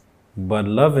somebody. But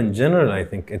love in general, I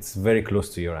think it's very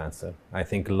close to your answer. I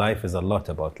think life is a lot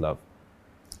about love.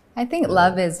 I think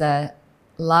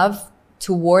love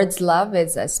towards love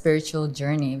is a spiritual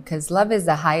journey, because love is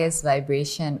the highest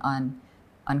vibration on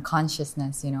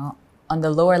consciousness, you know. On the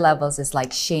lower levels is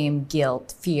like shame,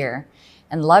 guilt, fear,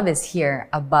 and love is here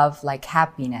above, like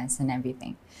happiness and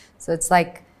everything. So it's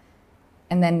like,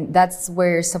 and then that's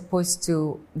where you're supposed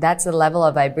to, that's the level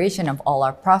of vibration of all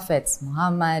our prophets,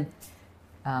 Muhammad,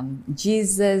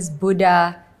 Jesus,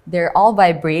 Buddha. They're all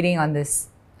vibrating on this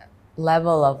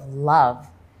level of love.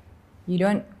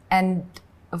 And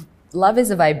love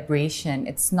is a vibration.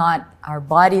 It's not our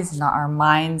bodies, not our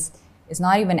minds. It's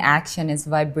not even action, it's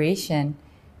vibration.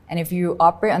 And if you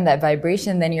operate on that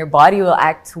vibration, then your body will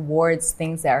act towards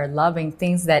things that are loving,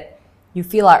 things that you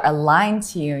feel are aligned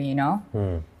to you, you know?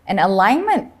 And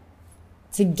alignment,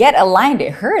 to get aligned,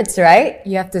 it hurts, right?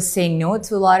 You have to say no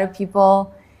to a lot of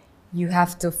people. You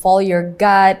have to follow your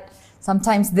gut.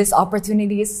 Sometimes this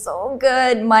opportunity is so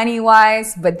good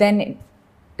money-wise, but then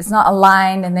it's not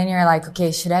aligned. And then you're like,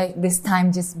 okay, should I this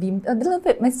time just be a little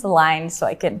bit misaligned so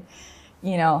I can,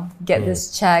 you know, get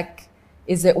this check?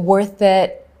 Is it worth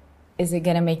it? Is it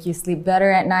going to make you sleep better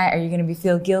at night? Are you going to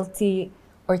feel guilty?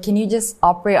 Or can you just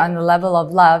operate on the level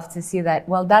of love to see that,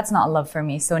 well, that's not love for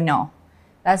me, so no.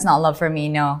 That's not love for me,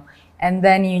 no. And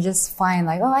then you just find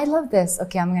like, oh, I love this.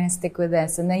 Okay, I'm going to stick with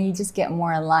this. And then you just get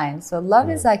more aligned. So love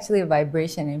is actually a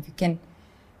vibration. And if you can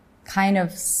kind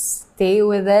of stay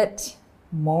with it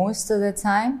most of the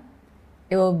time,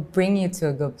 it will bring you to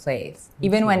a good place. That's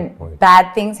even when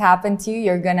bad things happen to you,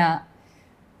 you're going to,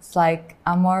 it's like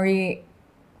Amori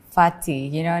Fati,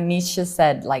 you know, Nietzsche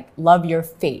said, like, love your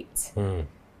fate.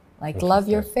 Like, love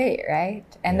your fate, right?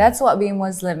 And that's what being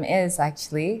Muslim is,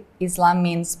 actually. Islam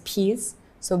means peace.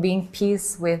 So being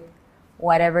peace with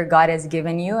whatever God has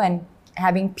given you and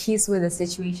having peace with the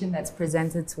situation that's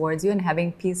presented towards you and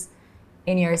having peace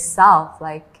in yourself,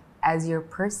 like, as your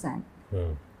person.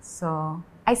 So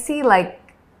I see, like,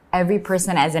 every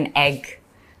person as an egg.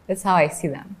 That's how I see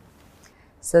them.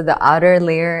 So the outer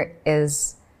layer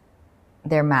is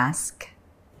their mask,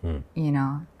 you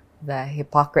know, the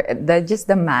hypocrite, just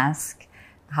the mask,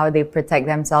 how they protect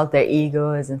themselves, their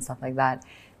egos and stuff like that.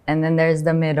 And then there's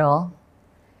the middle,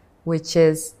 which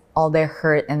is all their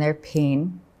hurt and their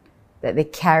pain that they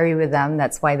carry with them.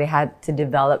 That's why they had to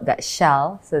develop that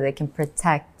shell so they can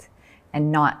protect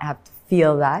and not have to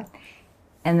feel that.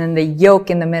 And then the yolk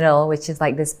in the middle, which is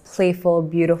like this playful,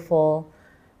 beautiful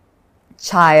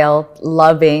child,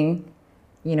 loving,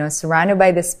 you know, surrounded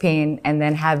by this pain and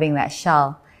then having that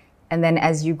shell. And then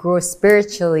as you grow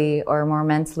spiritually or more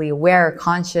mentally aware or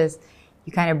conscious,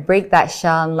 you kind of break that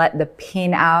shell and let the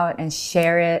pain out and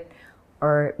share it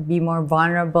or be more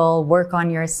vulnerable, work on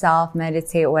yourself,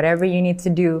 meditate, whatever you need to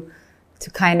do to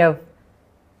kind of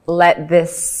let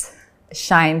this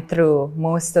shine through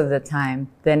most of the time,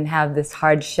 then have this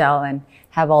hard shell and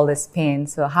have all this pain.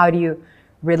 So how do you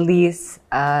release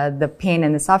the pain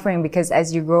and the suffering? Because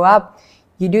as you grow up,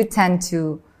 you do tend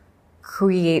to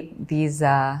create these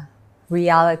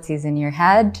realities in your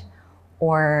head,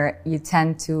 or you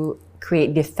tend to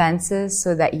create defenses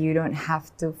so that you don't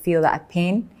have to feel that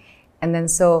pain. And then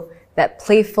so that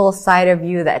playful side of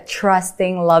you, that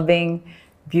trusting, loving,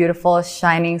 beautiful,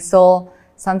 shining soul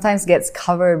sometimes gets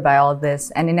covered by all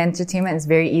this. And in entertainment, it's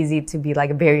very easy to be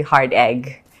like a very hard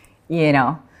egg, you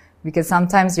know, because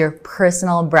sometimes your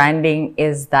personal branding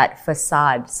is that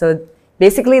facade. So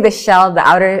basically the shell, the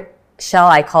outer shell,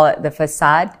 I call it the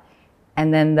facade,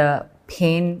 and then the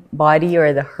pain body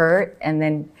or the hurt, and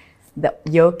then the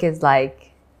yolk is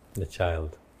like the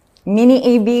child. Mini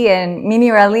AB and mini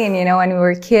Raylene, you know, when we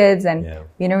were kids and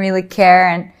we don't really care.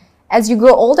 And as you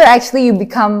grow older, actually you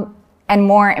become and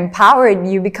more empowered,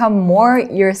 you become more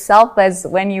yourself as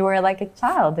when you were like a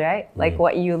child, right? Like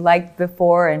what you liked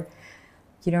before, and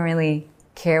you don't really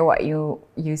care what you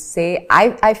say.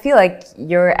 I feel like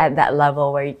you're at that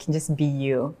level where you can just be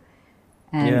you.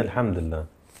 And yeah, alhamdulillah.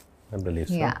 I believe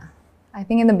so. Yeah. I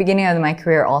think in the beginning of my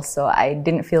career also, I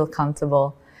didn't feel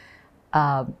comfortable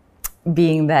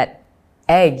being that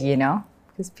egg, you know?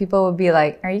 Because people would be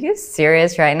like, are you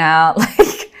serious right now?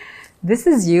 Like, this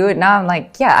is you. Now I'm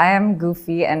like, yeah, I am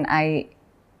goofy, and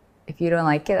if you don't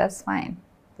like it, that's fine.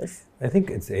 I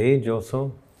think it's age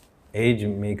also. Age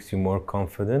makes you more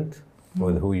confident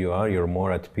with who you are. You're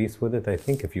more at peace with it, I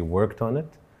think, if you worked on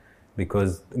it.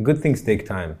 Because good things take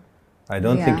time. I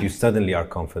don't think you suddenly are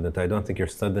confident. I don't think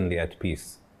you're suddenly at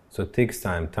peace. So it takes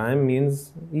time. Time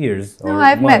means years. No,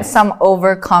 I've met some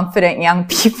overconfident young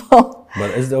people. But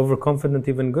is the overconfident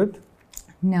even good?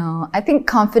 No, I think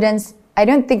confidence, I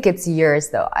don't think it's years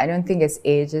though. I don't think it's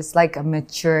age. It's like a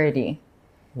maturity.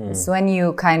 It's when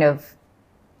you kind of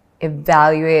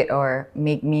evaluate or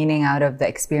make meaning out of the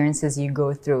experiences you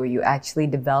go through, you actually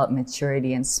develop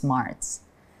maturity and smarts.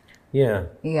 Yeah.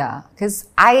 Yeah, because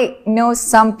I know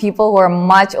some people who are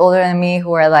much older than me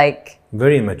who are like...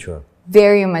 Very immature.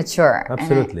 Very immature.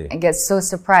 Absolutely. And I get so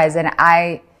surprised. And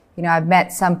I've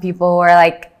met some people who are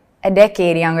like a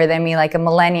decade younger than me, like a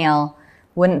millennial,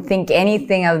 wouldn't think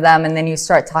anything of them. And then you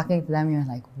start talking to them, you're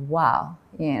like, wow,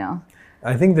 you know.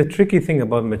 I think the tricky thing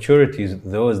about maturity,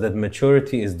 though, is that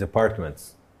maturity is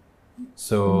departments.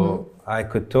 So I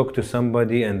could talk to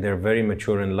somebody and they're very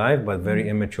mature in life, but very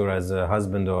immature as a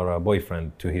husband or a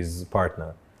boyfriend to his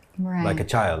partner. Right. Like a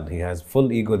child. He has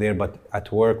full ego there, but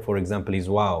at work, for example, he's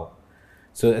wow.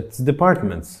 So it's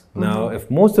departments. Now,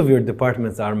 if most of your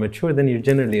departments are mature, then you're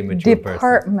generally a mature person.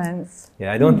 Departments.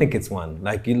 Yeah, I don't think it's one.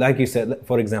 Like you said,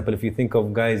 for example, if you think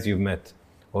of guys you've met,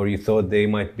 or you thought they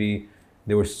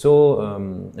were so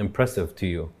impressive to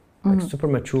you. Like super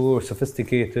mature,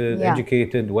 sophisticated,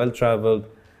 educated, well-traveled.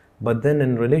 But then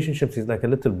in relationships, he's like a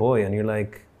little boy. And you're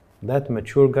like, that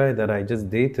mature guy that I just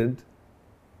dated,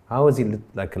 how is he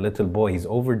like a little boy? He's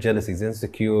over-jealous, he's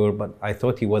insecure, but I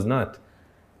thought he was not.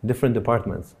 Different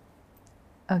departments.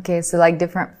 Okay, so like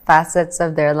different facets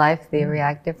of their life, they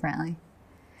react differently.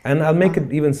 And I'll make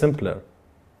it even simpler.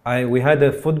 We had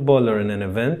a footballer in an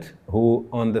event who,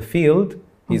 on the field,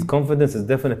 his confidence is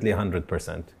definitely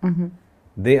 100%.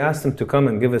 They asked him to come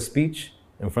and give a speech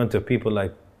in front of people,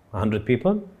 like 100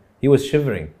 people. He was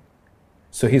shivering.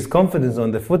 So his confidence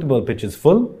on the football pitch is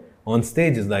full. On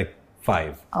stage is like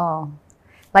 5. Oh,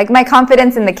 like my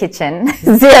confidence in the kitchen,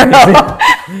 0.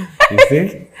 You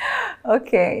see?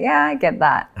 Okay, yeah, I get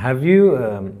that. Have you,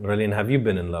 Raylene, have you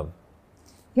been in love?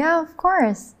 Yeah, of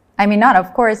course. I mean, not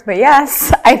of course, but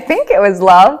yes. I think it was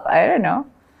love. I don't know.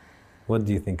 What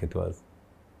do you think it was?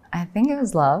 I think it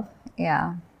was love,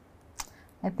 yeah.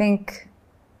 I think,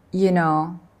 you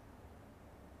know,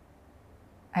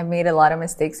 I made a lot of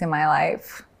mistakes in my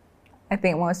life. I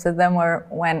think most of them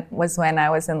was when I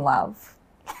was in love.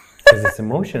 Because it's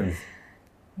emotions.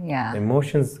 Yeah.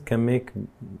 Emotions can make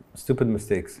stupid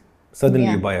mistakes. Suddenly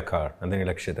you buy a car and then you're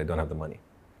like, shit, I don't have the money.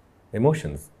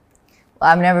 Emotions.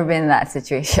 Well, I've never been in that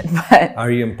situation, but...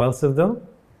 Are you impulsive though?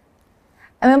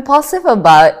 I'm impulsive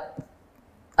about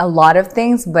a lot of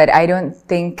things, but I don't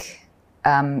think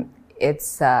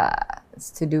it's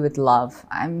to do with love.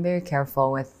 I'm very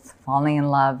careful with falling in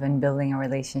love and building a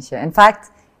relationship. In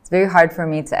fact, it's very hard for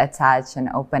me to attach and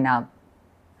open up.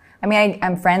 I mean,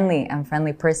 I'm friendly. I'm a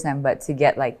friendly person, but to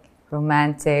get like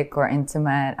romantic or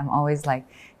intimate, I'm always like,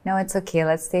 no, it's okay.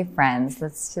 Let's stay friends.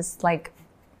 Let's just like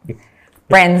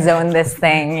friend zone this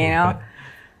thing, you know?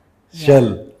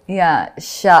 Shell. Yeah,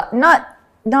 shell.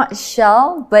 Not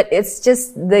shell, but it's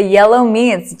just the yellow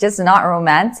me. It's just not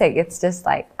romantic. It's just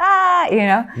like, you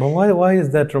know? But why is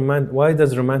that romantic? Why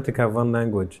does romantic have one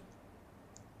language?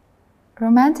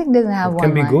 Romantic doesn't have one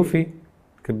language. It can be goofy.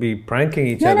 It could be pranking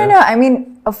each other. No. I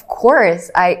mean, of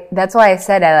course. That's why I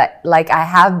said I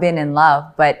have been in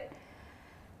love, but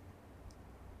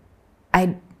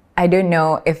I don't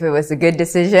know if it was a good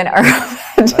decision or a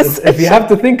bad decision. If you have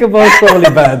to think about it, probably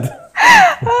bad.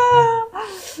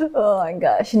 Oh my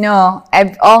gosh. No,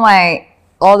 all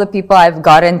all the people I've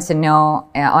gotten to know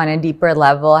on a deeper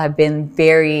level have been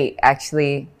very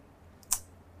actually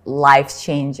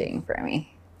life-changing for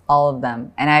me. All of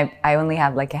them. And I only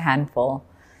have like a handful,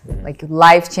 like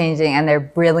life-changing, and they're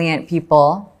brilliant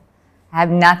people. I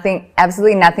have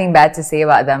absolutely nothing bad to say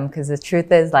about them, because the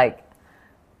truth is, like,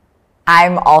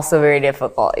 I'm also very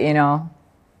difficult, you know?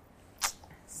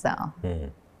 So,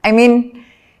 I mean,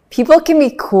 people can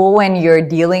be cool when you're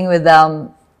dealing with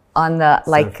them on the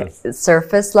like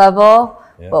surface level,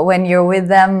 but when you're with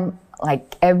them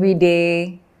like every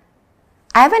day,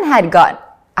 I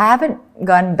haven't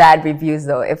gotten bad reviews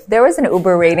though. If there was an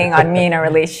Uber rating on me in a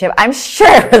relationship, I'm sure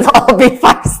it would all be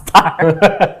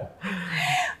 5-star.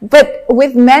 But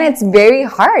with men, it's very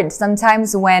hard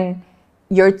sometimes when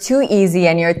you're too easy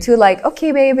and you're too like,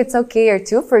 okay, babe, it's okay, you're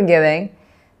too forgiving.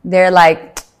 They're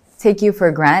like, take you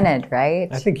for granted, right?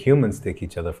 I think humans take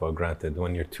each other for granted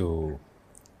when you're too...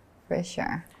 For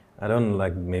sure. I don't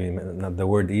like, maybe not the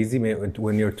word easy, maybe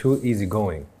when you're too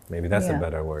easygoing. Maybe that's a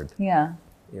better word. Yeah.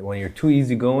 When you're too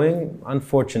easygoing,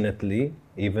 unfortunately,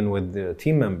 even with the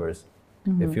team members,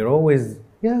 if you're always,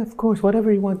 yeah, of course,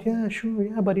 whatever you want, yeah, sure,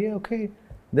 yeah, buddy, yeah, okay,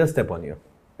 they'll step on you.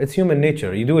 It's human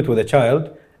nature. You do it with a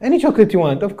child. Any chocolate you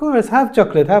want, of course, have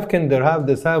chocolate, have Kinder, have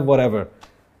this, have whatever.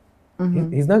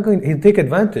 He'll take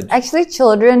advantage. Actually,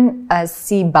 children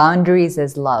see boundaries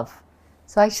as love.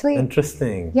 So actually,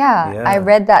 interesting. Yeah, I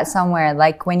read that somewhere.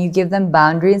 Like when you give them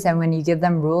boundaries and when you give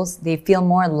them rules, they feel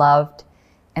more loved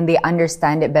and they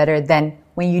understand it better than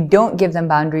when you don't give them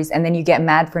boundaries and then you get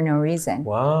mad for no reason.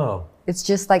 Wow. It's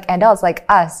just like adults, like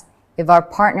us. If our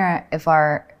partner,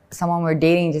 someone we're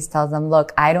dating just tells them,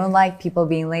 look, I don't like people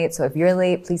being late, so if you're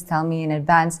late, please tell me in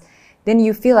advance. Then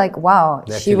you feel like, wow,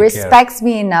 she respects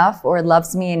me enough or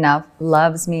loves me enough,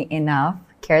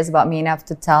 cares about me enough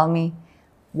to tell me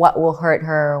what will hurt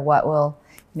her, or what will,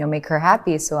 make her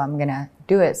happy. So I'm going to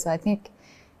do it. So I think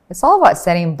it's all about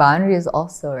setting boundaries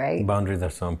also, right? Boundaries are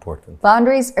so important.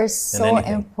 Boundaries are so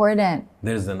important.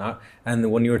 There's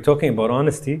and when you were talking about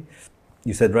honesty,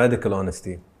 you said radical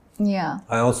honesty. Yeah.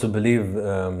 I also believe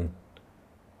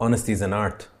honesty is an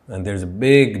art. And there's a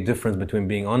big difference between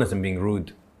being honest and being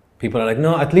rude. People are like,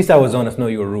 no, at least I was honest. No,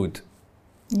 you were rude.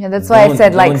 Yeah, that's why I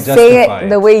said, like, say it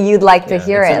the way you'd like to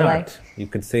hear it. Like, you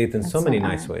could say it in so many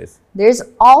nice ways. There's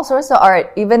all sorts of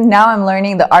art. Even now I'm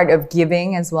learning the art of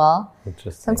giving as well.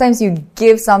 Interesting. Sometimes you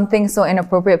give something so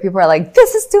inappropriate, people are like,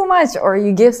 this is too much. Or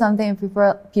you give something and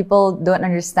people don't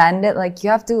understand it. Like, you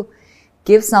have to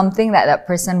give something that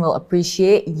person will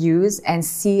appreciate, use, and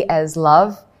see as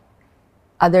love.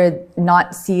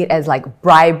 Not see it as like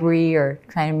bribery or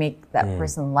trying to make that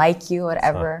person like you,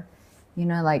 whatever.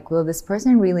 Like, will this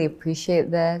person really appreciate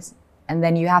this? And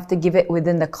then you have to give it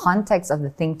within the context of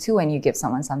the thing too. When you give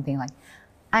someone something like,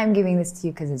 I'm giving this to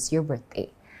you because it's your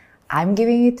birthday. I'm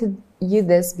giving you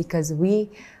this because we,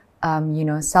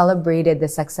 celebrated the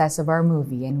success of our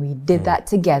movie and we did that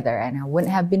together. And I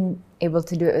wouldn't have been able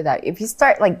to do it without you. If you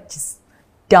start like just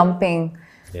dumping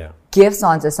gifts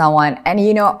onto someone, and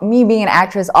me being an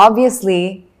actress,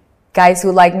 obviously guys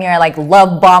who like me are like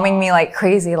love bombing me like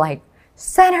crazy, like,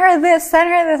 send her this.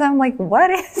 I'm like, what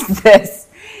is this?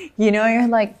 You're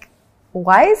like,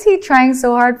 why is he trying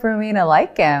so hard for me to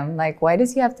like him? Like, why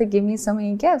does he have to give me so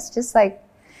many gifts? Just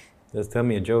tell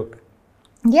me a joke.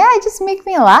 Yeah, it just make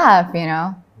me laugh,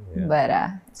 But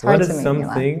it's hard to make me laugh. What is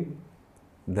something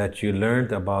that you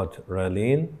learned about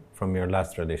Raylene from your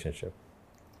last relationship?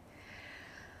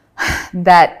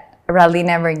 That Raylene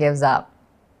never gives up.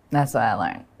 That's what I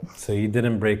learned. So you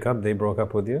didn't break up? They broke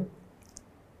up with you?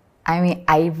 I mean,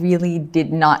 I really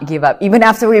did not give up. Even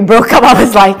after we broke up, I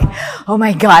was like, oh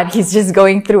my God, he's just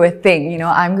going through a thing.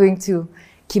 I'm going to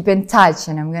keep in touch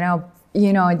and I'm going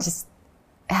to, just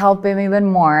help him even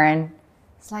more. And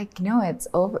it's like, no, it's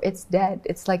over. It's dead.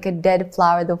 It's like a dead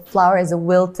flower. The flower is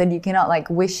wilted. You cannot like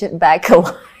wish it back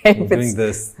alive. Doing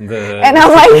this, and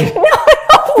I'm like,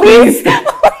 no, please.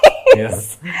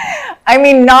 Yes. I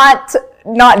mean, not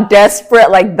desperate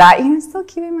like that. Still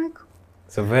keeping my cool.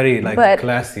 It's a very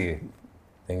classy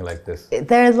thing like this.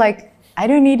 There's like, I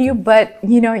don't need you, but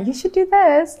you should do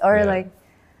this. Or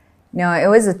no, it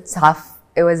was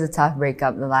a tough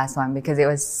breakup, the last one, because it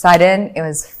was sudden, it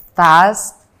was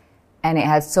fast, and it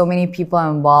had so many people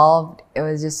involved. It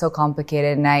was just so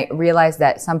complicated. And I realized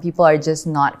that some people are just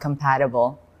not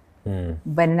compatible.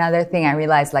 But another thing I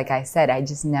realized, like I said, I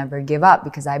just never give up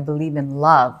because I believe in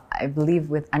love. I believe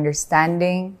with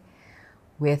understanding,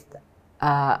 with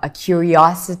a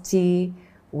curiosity,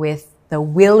 with the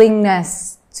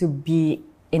willingness to be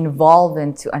involved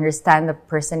and to understand the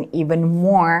person even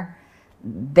more,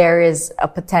 there is a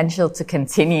potential to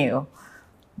continue.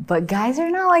 But guys are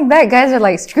not like that. Guys are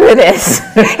like, screw this.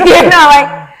 You're not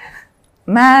like,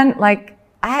 man, like,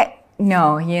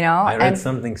 no, you know. I read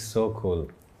something so cool.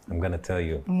 I'm going to tell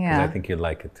you. Because I think you'll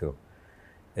like it too.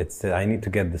 It's, I need to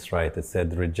get this right. It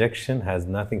said rejection has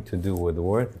nothing to do with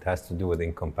worth. It has to do with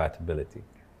incompatibility.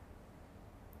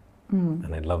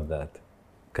 And I love that.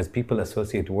 Because people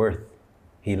associate worth.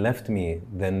 He left me,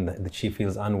 then she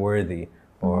feels unworthy.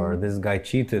 Or this guy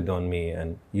cheated on me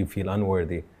and you feel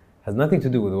unworthy. Has nothing to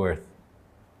do with worth.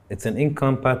 It's an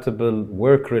incompatible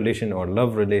work relation or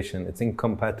love relation. It's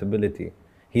incompatibility.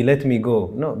 He let me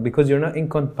go. No, because you're not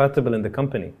incompatible in the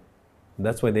company.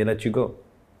 That's why they let you go.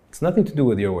 It's nothing to do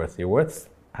with your worth. Your worth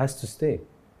has to stay.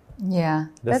 Yeah.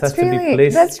 That's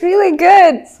really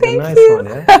good. Thank you. One,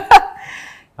 yeah?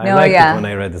 I liked it when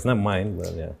I read it. It's not mine,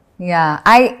 but yeah. Yeah,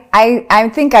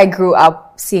 I think I grew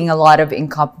up seeing a lot of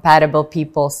incompatible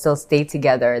people still stay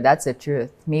together. That's the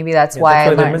truth. Maybe that's why I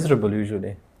learned. They're miserable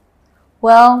usually.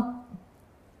 Well,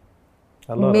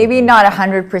 maybe not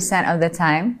 100% of the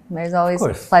time. There's always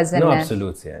pleasantness. No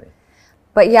absolutes, yeah.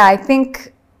 But yeah, I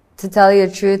think to tell you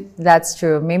the truth, that's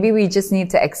true. Maybe we just need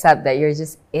to accept that you're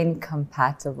just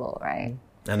incompatible, right?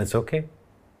 And it's okay.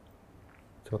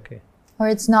 It's okay. Or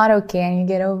it's not okay and you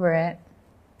get over it.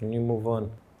 And you move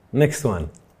on. Next one.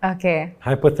 Okay.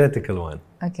 Hypothetical one.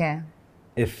 Okay.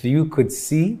 If you could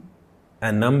see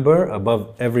a number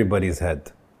above everybody's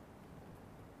head.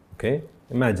 Okay?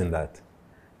 Imagine that.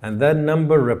 And that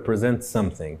number represents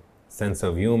something. Sense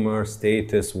of humor,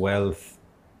 status, wealth,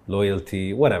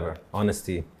 loyalty, whatever,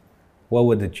 honesty. What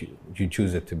would you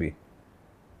choose it to be?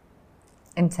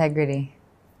 Integrity.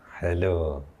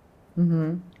 Hello.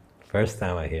 First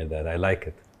time I hear that. I like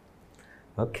it.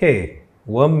 Okay.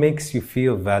 What makes you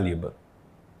feel valuable?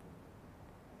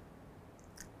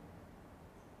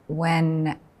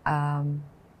 What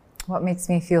makes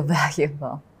me feel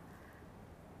valuable?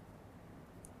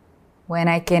 When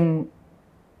I can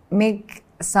make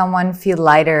someone feel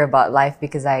lighter about life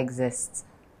because I exist.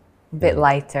 A bit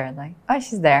lighter, like, oh,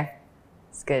 she's there.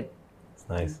 It's good. It's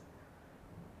nice.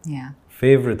 Yeah.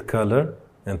 Favorite color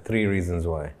and 3 reasons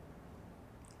why. I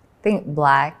think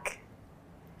black.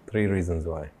 3 reasons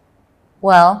why.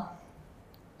 Well,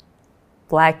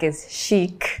 black is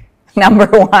chic, number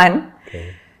 1.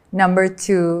 Okay. Number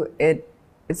 2,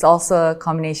 it's also a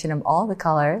combination of all the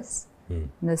colors in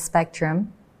the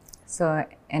spectrum. So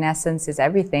in essence, it's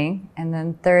everything. And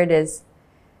then third is,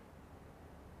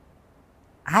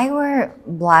 I wear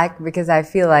black because I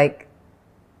feel like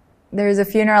there's a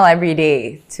funeral every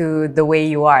day to the way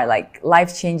you are. Like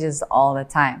life changes all the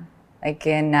time. Like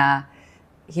in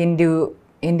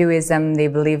Hinduism, they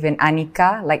believe in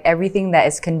anika, like everything that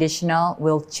is conditional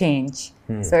will change.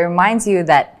 So it reminds you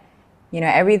that, you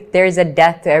know, there's a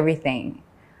death to everything.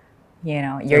 You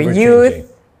know, your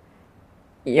youth,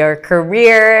 your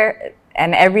career,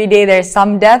 and every day there's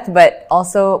some death, but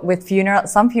also with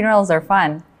some funerals are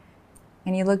fun.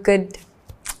 And you look good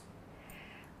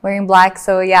wearing black.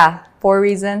 So yeah, 4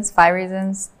 reasons, 5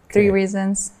 reasons, 3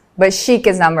 reasons. But chic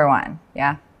is number 1,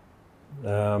 yeah.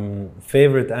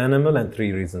 Favorite animal and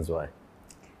 3 reasons why.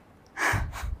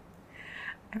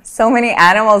 So many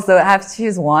animals, though, I have to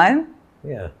choose one?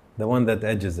 Yeah, the one that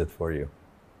edges it for you,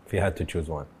 if you had to choose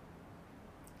one.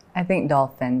 I think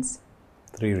dolphins.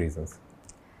 3 reasons.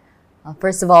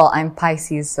 First of all, I'm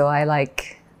Pisces, so I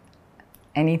like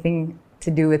anything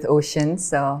to do with oceans,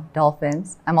 so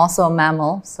dolphins. I'm also a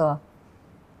mammal, so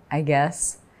I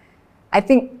guess. I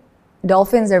think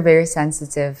dolphins are very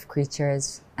sensitive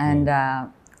creatures, and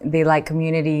they like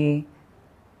community.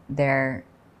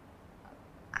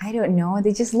 I don't know,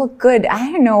 they just look good.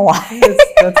 I don't know why.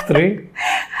 That's 3.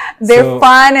 They're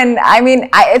fun, and I mean,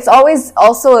 it's always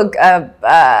also,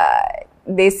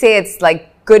 they say it's like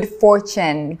good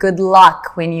fortune, good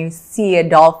luck when you see a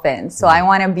dolphin. So I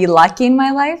want to be lucky in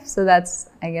my life. So that's,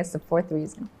 I guess, the 4th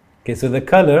reason. Okay, so the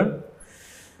color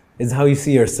is how you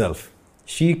see yourself.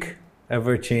 Chic,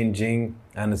 ever-changing,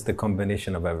 and it's the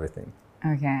combination of everything.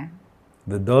 Okay.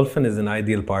 The dolphin is an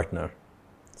ideal partner.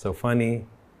 So funny,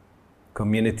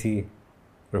 community,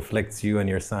 reflects you and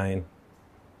your sign.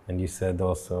 And you said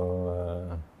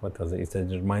also, what was it? You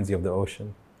said it reminds you of the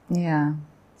ocean. Yeah.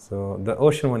 So the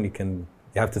ocean one, you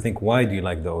have to think, why do you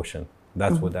like the ocean?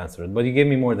 That would answer it. But you gave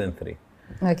me more than 3.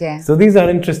 Okay. So these are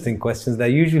interesting questions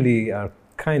that usually are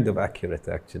kind of accurate,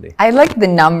 actually. I like the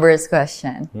numbers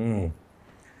question.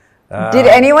 Did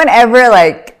anyone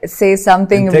ever say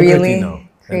something really... No.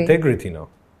 Integrity, no.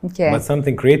 Okay. But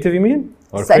something creative, you mean?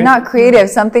 Or not creative,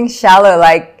 something shallow,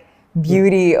 like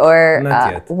beauty or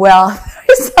not yet. wealth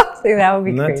or something. think that would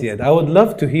be Not crazy. yet. I would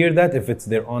love to hear that if it's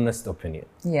their honest opinion.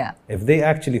 Yeah. If they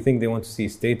actually think they want to see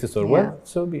status or wealth,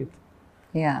 so be it.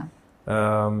 Yeah.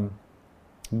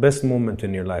 Best moment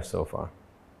in your life so far?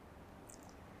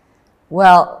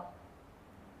 Well,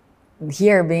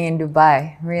 here being in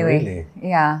Dubai, really.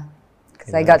 Yeah.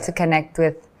 Because I got to connect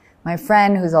with my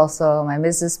friend who's also my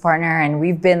business partner, and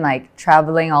we've been like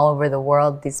traveling all over the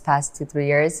world these past 2-3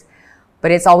 years. But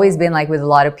it's always been like with a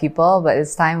lot of people, but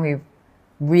this time we've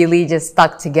really just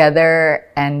stuck together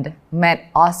and met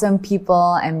awesome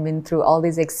people and been through all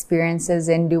these experiences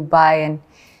in Dubai and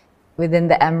within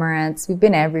the Emirates. We've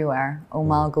been everywhere.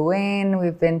 Al Gawain,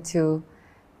 we've been to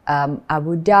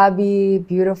Abu Dhabi,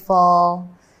 beautiful.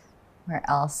 Where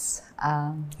else?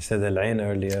 You said Al Ain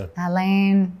earlier. Al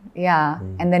Ain, yeah.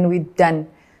 And then we've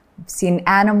seen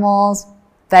animals,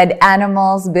 fed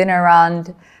animals, been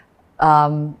around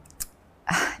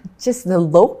just the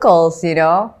locals, you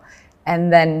know.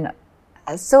 And then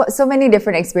so many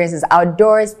different experiences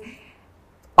outdoors,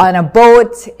 on a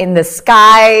boat, in the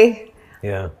sky.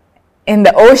 Yeah. In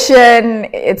the ocean.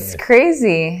 It's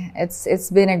crazy. It's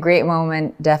been a great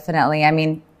moment, definitely. I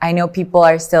mean, I know people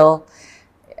are still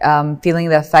feeling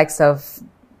the effects of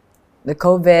the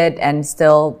COVID and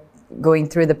still going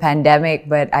through the pandemic,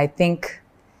 but I think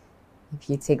if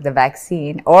you take the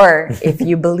vaccine or if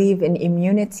you believe in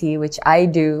immunity, which I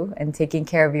do, and taking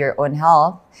care of your own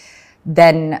health,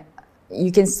 then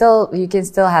you can still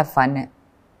have fun.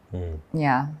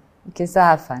 Yeah, you can still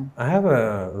have fun. I have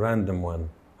a random one.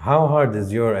 How hard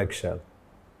is your eggshell?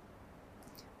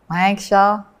 My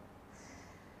eggshell?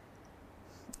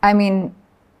 I mean,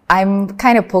 I'm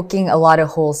kind of poking a lot of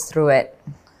holes through it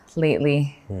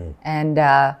lately. And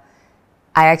I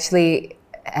actually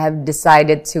have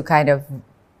decided to kind of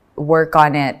work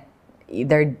on it.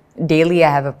 Either daily,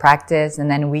 I have a practice, and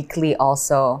then weekly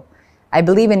also. I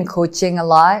believe in coaching a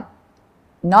lot,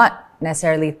 not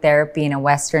necessarily therapy in a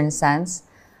Western sense,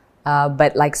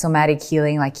 but like somatic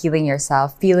healing, like healing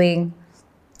yourself, feeling,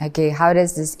 okay, how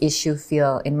does this issue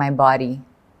feel in my body?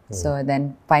 So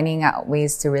then finding out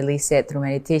ways to release it through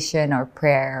meditation or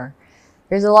prayer.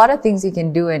 There's a lot of things you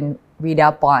can do and read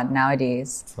up on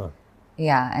nowadays.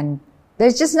 Yeah, and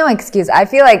there's just no excuse. I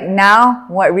feel like now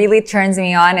what really turns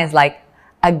me on is like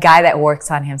a guy that works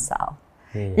on himself.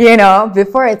 You know,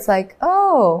 before it's like,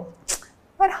 oh,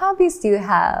 what hobbies do you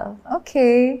have?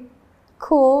 Okay,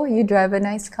 cool. You drive a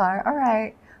nice car. All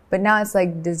right. But now it's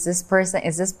like, is this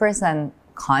person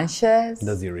conscious?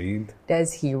 Does he read?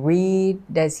 Does he read?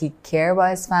 Does he care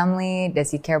about his family?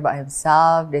 Does he care about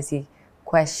himself? Does he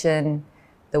question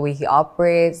the way he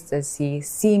operates? Does he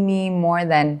see me more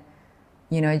than,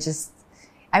 you know, just,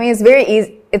 I mean,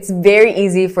 it's very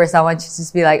easy for someone to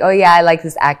just be like, oh yeah, I like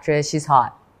this actress. She's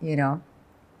hot, you know.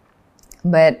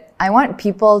 But I want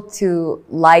people to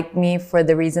like me for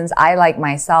the reasons I like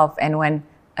myself. And when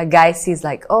a guy sees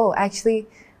like, oh, actually,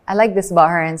 I like this about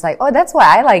her, and it's like, oh, that's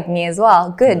why I like me as well.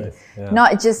 Good. Nice. Yeah.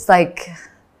 Not just like,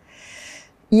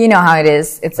 you know how it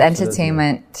is. It's Absolutely.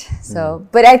 Entertainment. So,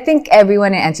 but I think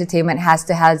everyone in entertainment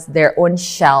has their own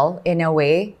shell in a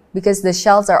way, because the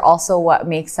shells are also what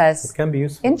makes us It can be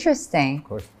useful. interesting. Of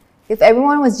course. If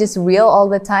everyone was just real all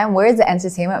the time, where's the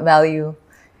entertainment value?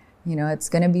 You know, it's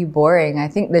going to be boring. I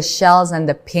think the shells and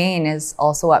the pain is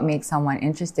also what makes someone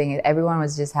interesting. If everyone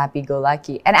was just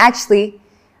happy-go-lucky. And actually,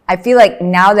 I feel like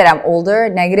now that I'm older,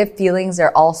 negative feelings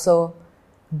are also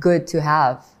good to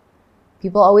have.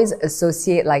 People always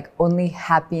associate like only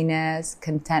happiness,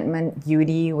 contentment,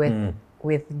 beauty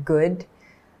with good.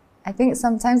 I think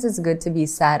sometimes it's good to be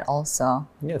sad also.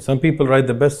 Yeah, some people write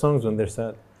the best songs when they're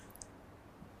sad.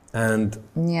 And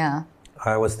yeah,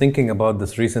 I was thinking about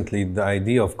this recently, the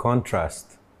idea of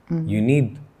contrast. You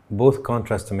need both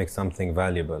contrast to make something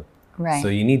valuable. right. So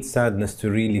you need sadness to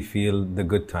really feel the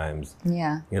good times.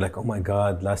 yeah, You're like, oh my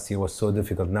God, last year was so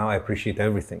difficult. Now I appreciate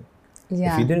everything.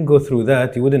 yeah, If you didn't go through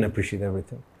that, you wouldn't appreciate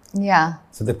everything. yeah.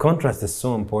 So the contrast is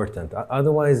so important.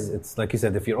 Otherwise, it's like you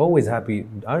said, if you're always happy,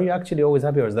 are you actually always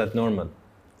happy, or is that normal?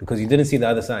 Because you didn't see the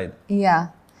other side. Yeah.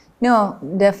 No,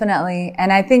 definitely.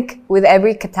 And I think with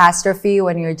every catastrophe,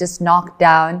 when you're just knocked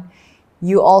down,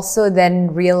 you also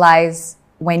then realize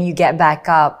when you get back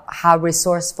up how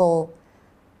resourceful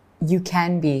you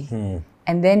can be.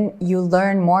 And then you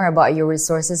learn more about your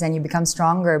resources and you become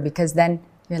stronger, because then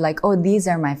you're like, oh, these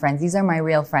are my friends. These are my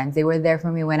real friends. They were there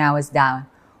for me when I was down.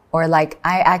 Or like,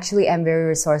 I actually am very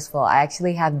resourceful. I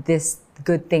actually have this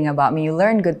good thing about me. You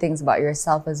learn good things about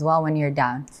yourself as well when you're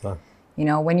down. So, You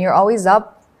know, when you're always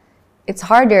up, it's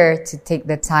harder to take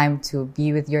the time to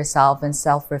be with yourself and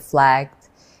self-reflect.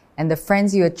 And the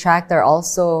friends you attract are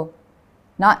also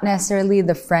not necessarily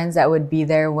the friends that would be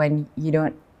there when you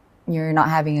don't you're not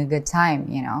having a good time,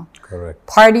 you know. Correct.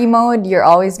 Party mode, you're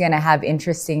always going to have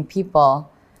interesting people.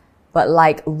 But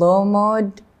like low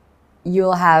mode,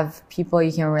 you'll have people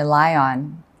you can rely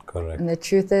on. Correct. And the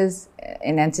truth is,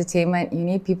 in entertainment, you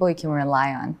need people you can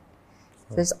rely on.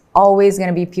 There's always going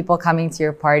to be people coming to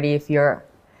your party if you're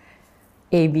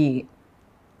AB,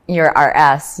 you're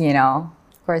RS, you know.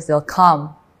 Of course, they'll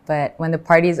come. But when the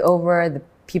party's over, the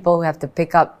people who have to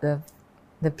pick up the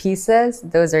pieces,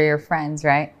 those are your friends,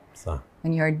 right? So.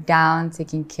 When you're down,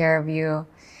 taking care of you.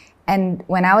 And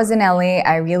when I was in LA,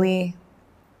 I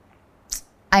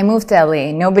moved to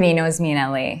LA. Nobody knows me in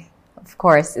LA. Of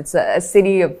course, it's a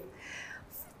city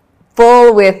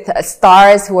full with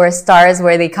stars who are stars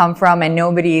where they come from, and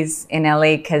nobody's in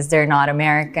LA because they're not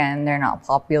American, they're not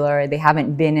popular, they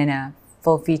haven't been in a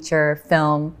full feature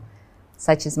film,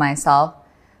 such as myself.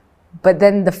 But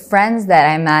then the friends that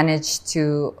I managed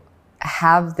to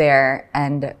have there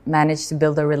and managed to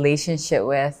build a relationship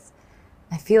with,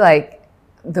 I feel like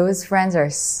those friends are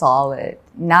solid.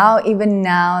 Now, even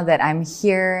now that I'm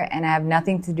here and I have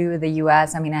nothing to do with the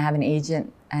US, I mean, I have an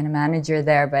agent and a manager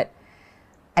there, but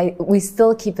we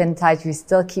still keep in touch. We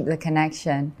still keep the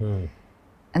connection.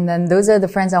 And then those are the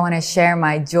friends I want to share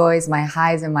my joys, my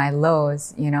highs, and my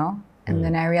lows, you know? And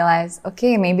then I realized,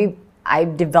 okay, maybe I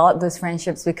developed those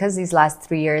friendships because these last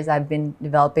 3 years I've been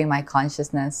developing my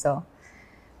consciousness. So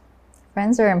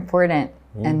friends are important.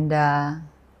 And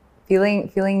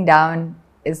feeling down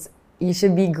is, you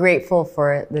should be grateful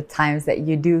for the times that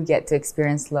you do get to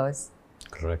experience lows.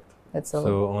 Correct.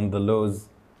 So on the lows,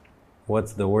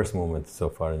 what's the worst moment so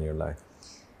far in your life?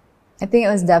 I think it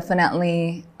was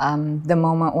definitely the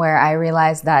moment where I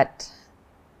realized that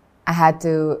I had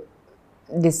to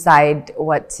decide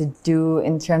what to do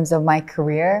in terms of my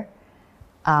career.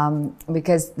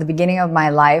 Because the beginning of my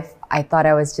life, I thought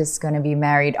I was just going to be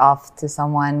married off to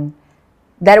someone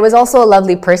that was also a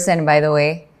lovely person, by the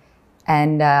way.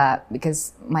 And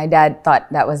because my dad thought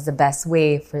that was the best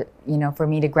way for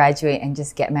me to graduate and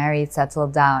just get married, settle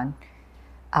down.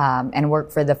 And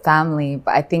work for the family.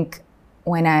 But I think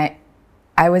when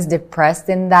I was depressed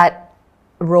in that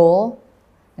role,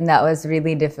 and that was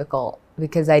really difficult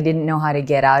because I didn't know how to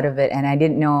get out of it and I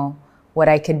didn't know what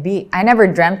I could be. I never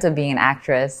dreamt of being an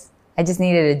actress. I just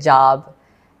needed a job.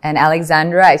 And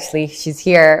Alexandra, actually, she's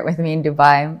here with me in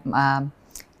Dubai.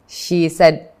 She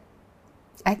said,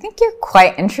 I think you're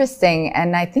quite interesting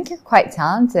and I think you're quite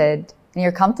talented and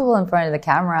you're comfortable in front of the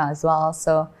camera as well.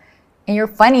 So, and you're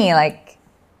funny, like,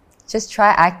 just try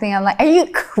acting. I'm like, are you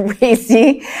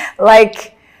crazy?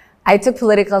 Like, I took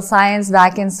political science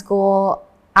back in school.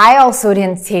 I also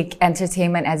didn't take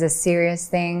entertainment as a serious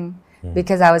thing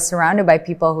because I was surrounded by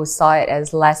people who saw it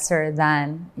as lesser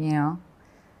than, you know.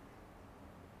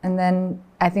 And then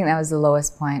I think that was the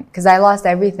lowest point because I lost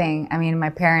everything. I mean, my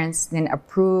parents didn't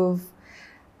approve.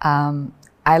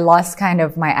 I lost kind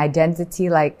of my identity,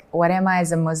 like what am I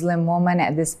as a Muslim woman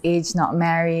at this age, not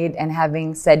married, and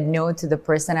having said no to the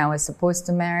person I was supposed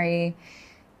to marry,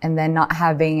 and then not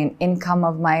having an income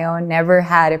of my own, never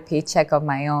had a paycheck of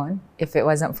my own if it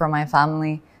wasn't for my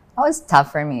family. That was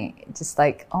tough for me. Just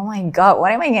like, oh my God,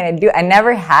 what am I going to do? I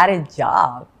never had a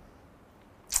job.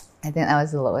 I think that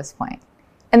was the lowest point.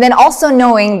 And then also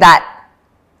knowing that,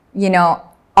 you know,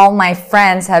 all my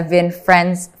friends have been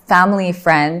friends, family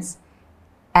friends,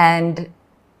 and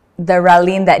the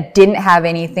Raleen that didn't have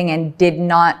anything and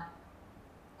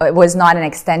was not an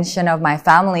extension of my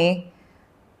family,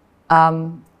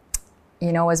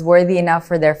 you know, was worthy enough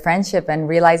for their friendship. And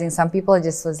realizing some people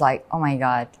just was like, oh my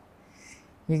God,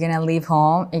 you're going to leave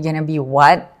home? You're going to be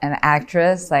what? An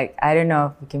actress? Like, I don't know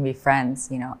if we can be friends,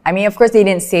 you know. I mean, of course they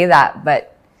didn't say that,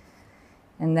 but,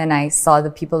 and then I saw the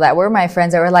people that were my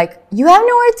friends that were like, you have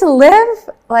nowhere to live?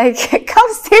 Like,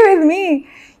 come stay with me.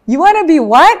 You want to be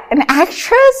what? An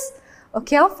actress?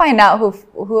 Okay, I'll find out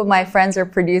who of my friends are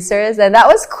producers. And that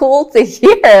was cool to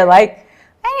hear. Like,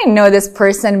 I didn't know this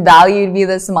person valued me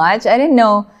this much. I didn't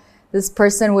know this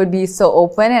person would be so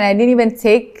open. And I didn't even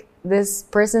take this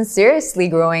person seriously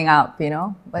growing up, you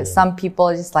know. But some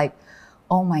people just like,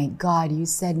 oh my God, you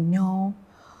said no.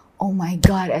 Oh my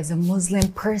God, as a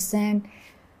Muslim person,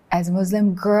 as a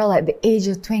Muslim girl at the age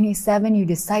of 27, you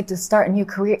decide to start a new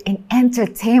career in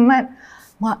entertainment.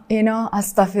 You know,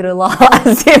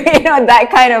 astaghfirullah, you know, that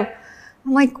kind of,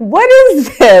 I'm like, what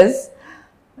is this?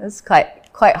 It's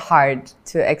quite hard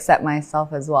to accept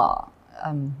myself as well.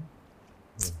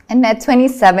 And at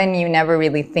 27, you never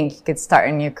really think you could start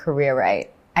a new career,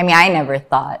 right? I mean, I never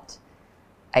thought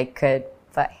I could,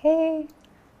 but hey,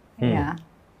 yeah.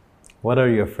 What are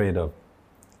you afraid of?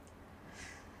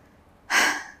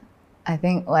 I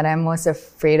think what I'm most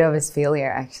afraid of is failure,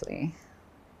 actually.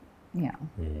 Yeah.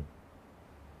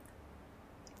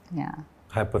 Yeah.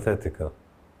 Hypothetical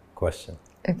question.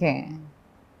 Okay.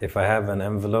 If I have an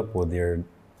envelope with your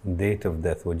date of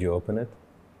death, would you open it?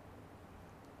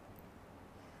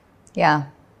 Yeah.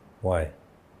 Why?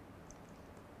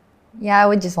 Yeah, I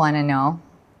would just want to know.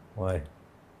 Why?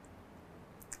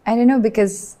 I don't know,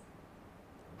 because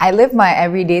I live my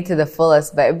everyday to the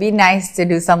fullest, but it'd be nice to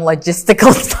do some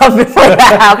logistical stuff before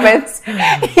that happens.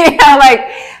 Yeah, like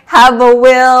have a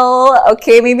will,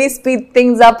 okay, maybe speed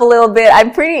things up a little bit.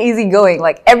 I'm pretty easygoing.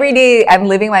 Like every day I'm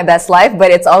living my best life,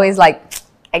 but it's always like,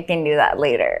 I can do that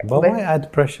later. But why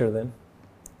add pressure then?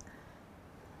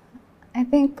 I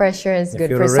think pressure is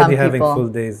good for some people. If you're already having full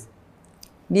days.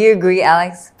 Do you agree,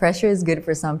 Alex? Pressure is good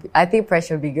for some people. I think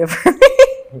pressure would be good for me.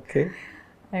 Okay.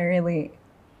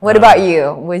 What about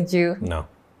you? Would you? No.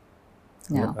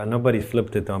 No. Nobody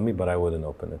flipped it on me, but I wouldn't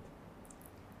open it.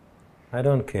 I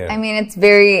don't care. I mean, it's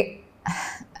very...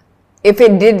 If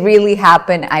it did really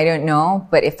happen, I don't know.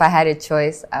 But if I had a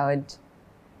choice, I would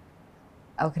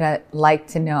like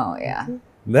to know, yeah.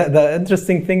 The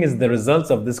interesting thing is the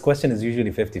results of this question is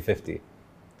usually 50-50.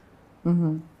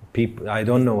 I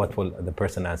don't know what will the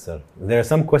person answer. There are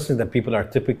some questions that people are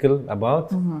typical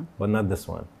about, but not this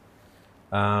one.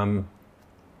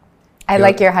 I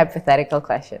like your hypothetical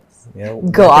questions. Yeah,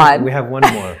 Go on. We have one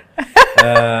more.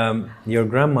 Your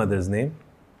grandmother's name?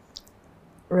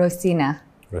 Rosina.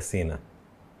 Rosina.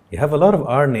 You have a lot of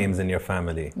R names in your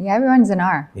family. Yeah, everyone's an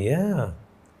R. Yeah.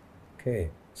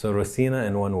 Okay. So Rosina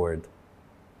in one word.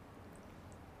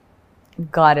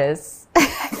 Goddess,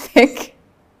 I think.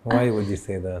 Why would you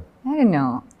say that? I don't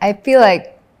know. I feel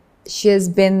like she has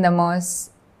been the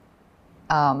most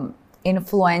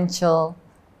influential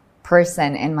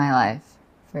person in my life,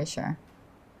 for sure.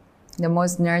 The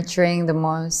most nurturing, the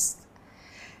most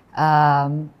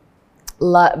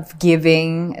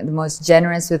love-giving, the most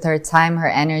generous with her time, her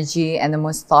energy, and the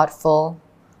most thoughtful.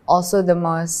 Also the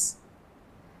most,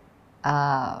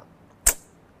 I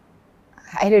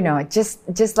don't know,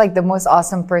 just like the most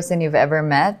awesome person you've ever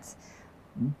met,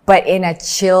 but in a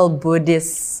chill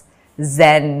Buddhist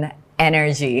Zen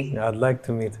energy. I'd like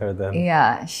to meet her then.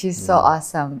 Yeah, she's so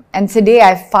awesome. And today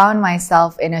I found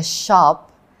myself in a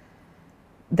shop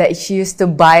that she used to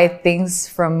buy things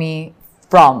from me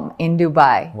in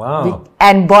Dubai. Wow.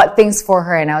 And bought things for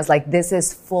her. And I was like, this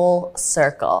is full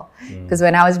circle. Because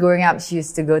when I was growing up, she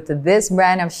used to go to this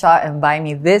brand of shop and buy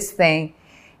me this thing.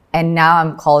 And now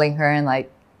I'm calling her and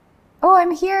like, oh,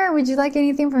 I'm here. Would you like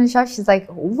anything from the shop? She's like,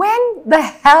 when the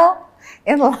hell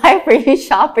in life are you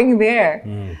shopping there?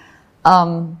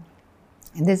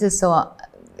 This is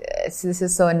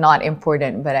so not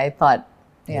important, but I thought,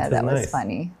 yeah, that was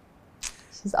funny.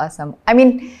 She's awesome. I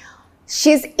mean,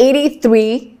 she's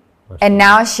 83 and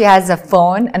now she has a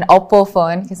phone, an Oppo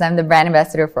phone, because I'm the brand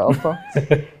ambassador for Oppo.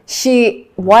 She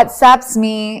WhatsApps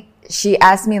me. She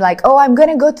asked me like, oh, I'm going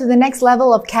to go to the next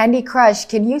level of Candy Crush.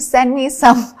 Can you send me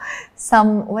some,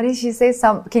 what did she say?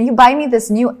 Can you buy me this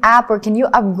new app or can you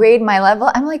upgrade my level?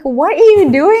 I'm like, what are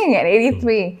you doing at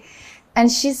 83?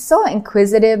 And she's so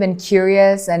inquisitive and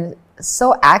curious and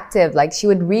so active. Like she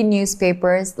would read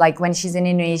newspapers, like when she's in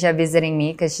Indonesia visiting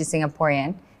me because she's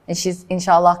Singaporean and she's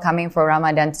inshallah coming for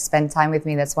Ramadan to spend time with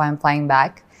me. That's why I'm flying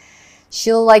back.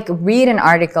 She'll like read an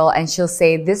article and she'll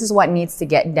say, this is what needs to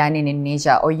get done in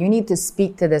Indonesia, or you need to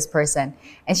speak to this person.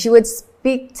 And she would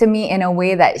speak to me in a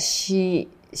way that she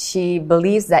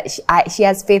believes that she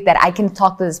has faith that I can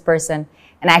talk to this person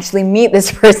and actually meet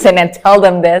this person and tell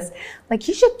them this. Like,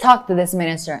 you should talk to this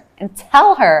minister and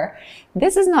tell her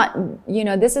this is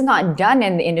not done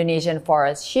in the Indonesian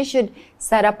forest. She should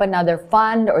set up another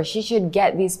fund, or she should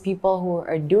get these people who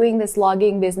are doing this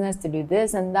logging business to do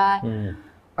this and that.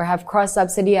 Or have cross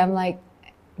subsidy. I'm like,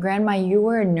 Grandma, you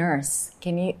were a nurse.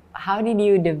 How did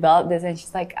you develop this? And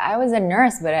she's like, I was a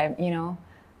nurse, but I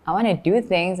want to do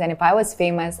things. And if I was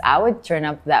famous, I would turn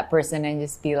up to that person and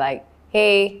just be like,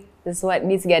 hey, this is what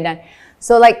needs to get done.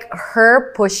 So like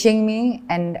her pushing me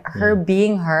and her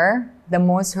being her, the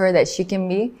most her that she can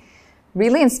be,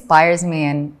 really inspires me.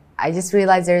 And I just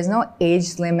realized there is no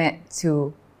age limit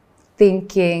to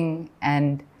thinking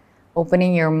and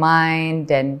opening your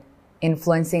mind and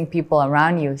influencing people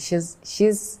around you.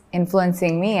 She's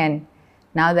influencing me, and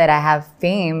now that I have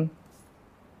fame,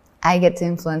 I get to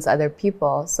influence other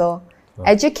people. So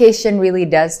education really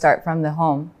does start from the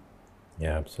home.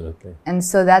 Yeah, absolutely. And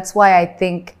so that's why I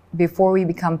think before we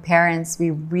become parents,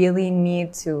 we really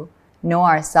need to know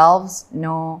ourselves,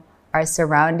 know our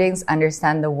surroundings,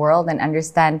 understand the world, and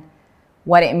understand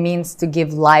what it means to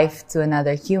give life to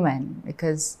another human.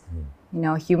 Because,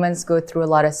 humans go through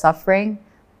a lot of suffering,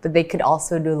 but they could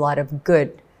also do a lot of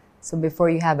good So before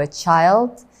you have a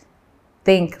child,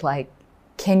 think like,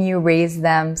 can you raise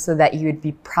them so that you would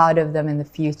be proud of them in the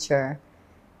future?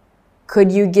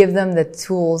 Could you give them the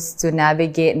tools to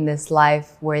navigate in this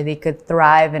life where they could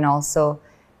thrive and also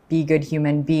be good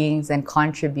human beings and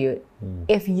contribute?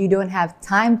 If you don't have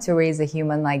time to raise a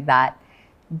human like that,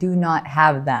 do not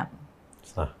have them.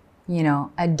 You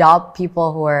know, adopt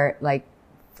people who are like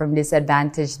from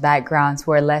disadvantaged backgrounds,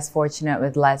 who are less fortunate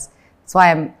with less. That's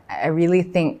why I really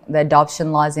think the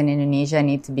adoption laws in Indonesia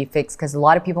need to be fixed, because a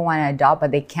lot of people want to adopt,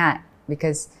 but they can't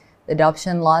because the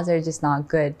adoption laws are just not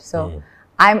good. So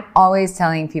I'm always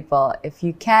telling people, if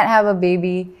you can't have a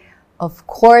baby, of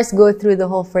course, go through the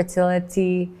whole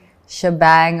fertility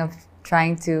shebang of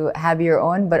trying to have your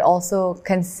own, but also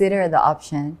consider the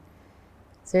option.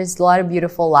 So there's a lot of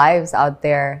beautiful lives out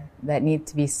there that need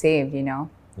to be saved, you know?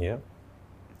 Yeah.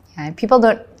 And people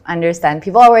don't understand.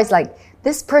 People are always like,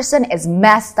 this person is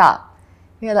messed up.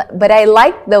 You're like, but I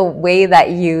like the way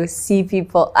that you see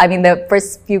people. I mean, the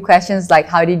first few questions, like,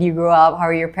 how did you grow up? How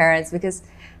are your parents? Because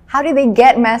how did they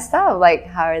get messed up? Like,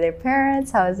 how are their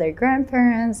parents? How is their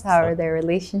grandparents? How are their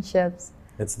relationships?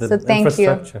 It's the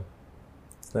infrastructure.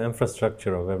 It's the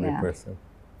infrastructure of every person.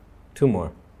 Two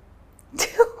more.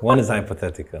 One is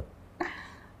hypothetical.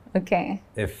 Okay.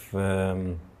 If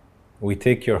we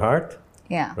take your heart,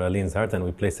 Ralene's heart, and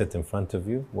we place it in front of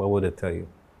you, what would it tell you?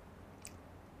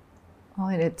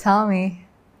 What would it tell me?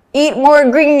 Eat more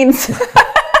greens.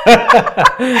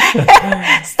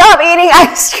 Stop eating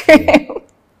ice cream.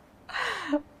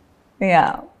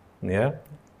 Yeah. Yeah?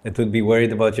 It would be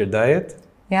worried about your diet?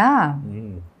 Yeah.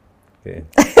 Okay.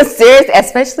 Seriously,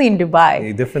 especially in Dubai.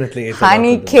 You definitely ate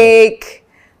honey cake,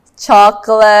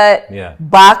 chocolate,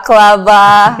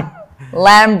 baklava,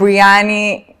 lamb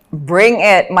biryani. Bring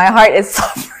it. My heart is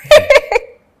suffering.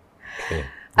 Okay.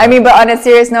 I mean, but on a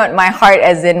serious note, my heart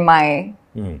as in my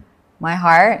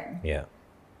heart. Yeah.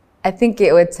 I think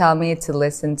it would tell me to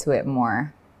listen to it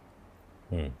more.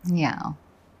 Yeah.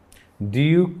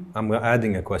 I'm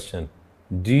adding a question.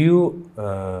 Do you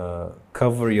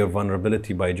cover your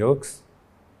vulnerability by jokes?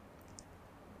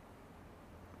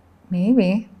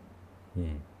 Maybe.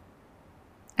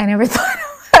 I never thought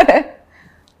about it.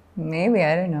 Maybe,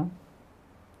 I don't know.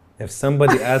 If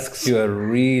somebody asks you a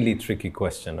really tricky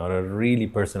question or a really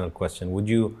personal question, would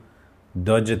you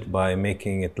dodge it by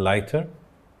making it lighter?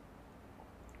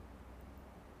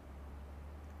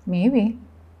 Maybe.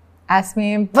 Ask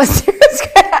me, but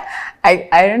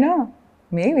I don't know.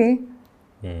 Maybe.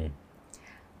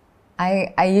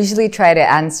 I usually try to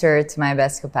answer to my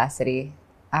best capacity.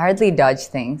 I hardly dodge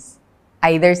things.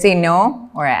 I either say no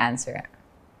or I answer it.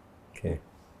 Okay.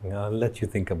 I'll let you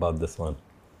think about this one.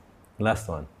 Last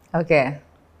one. Okay.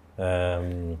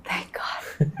 Thank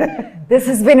God. This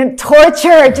has been a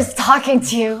torture just talking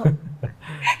to you.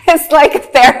 It's like a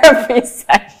therapy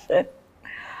session.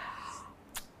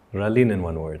 Ralene in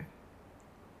one word.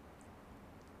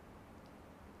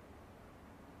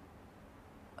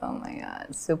 Oh my God.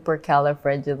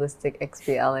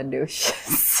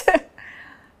 Supercalifragilisticexpialidocious.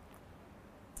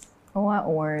 What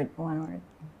word? One word.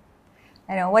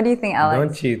 I know. What do you think, Alex?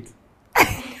 Don't cheat.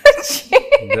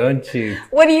 Don't cheat.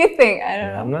 What do you think? I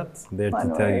don't know. I'm not there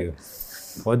to tell you.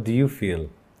 What do you feel?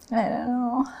 I don't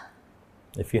know.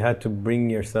 If you had to bring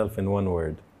yourself in one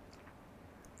word.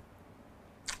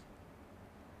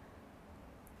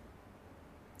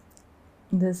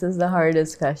 This is the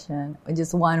hardest question.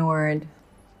 Just one word.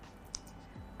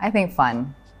 I think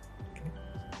fun. Okay.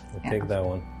 We'll take that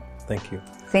one. Thank you.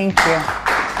 Thank you.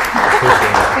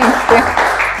 Thank you.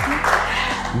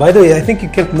 By the way, I think you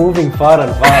kept moving far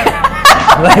and far.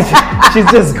 Like, she's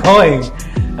just going.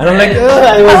 And I'm like,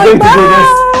 I was going to do this.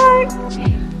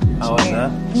 How was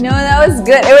that? No, that was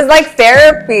good. It was like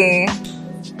therapy.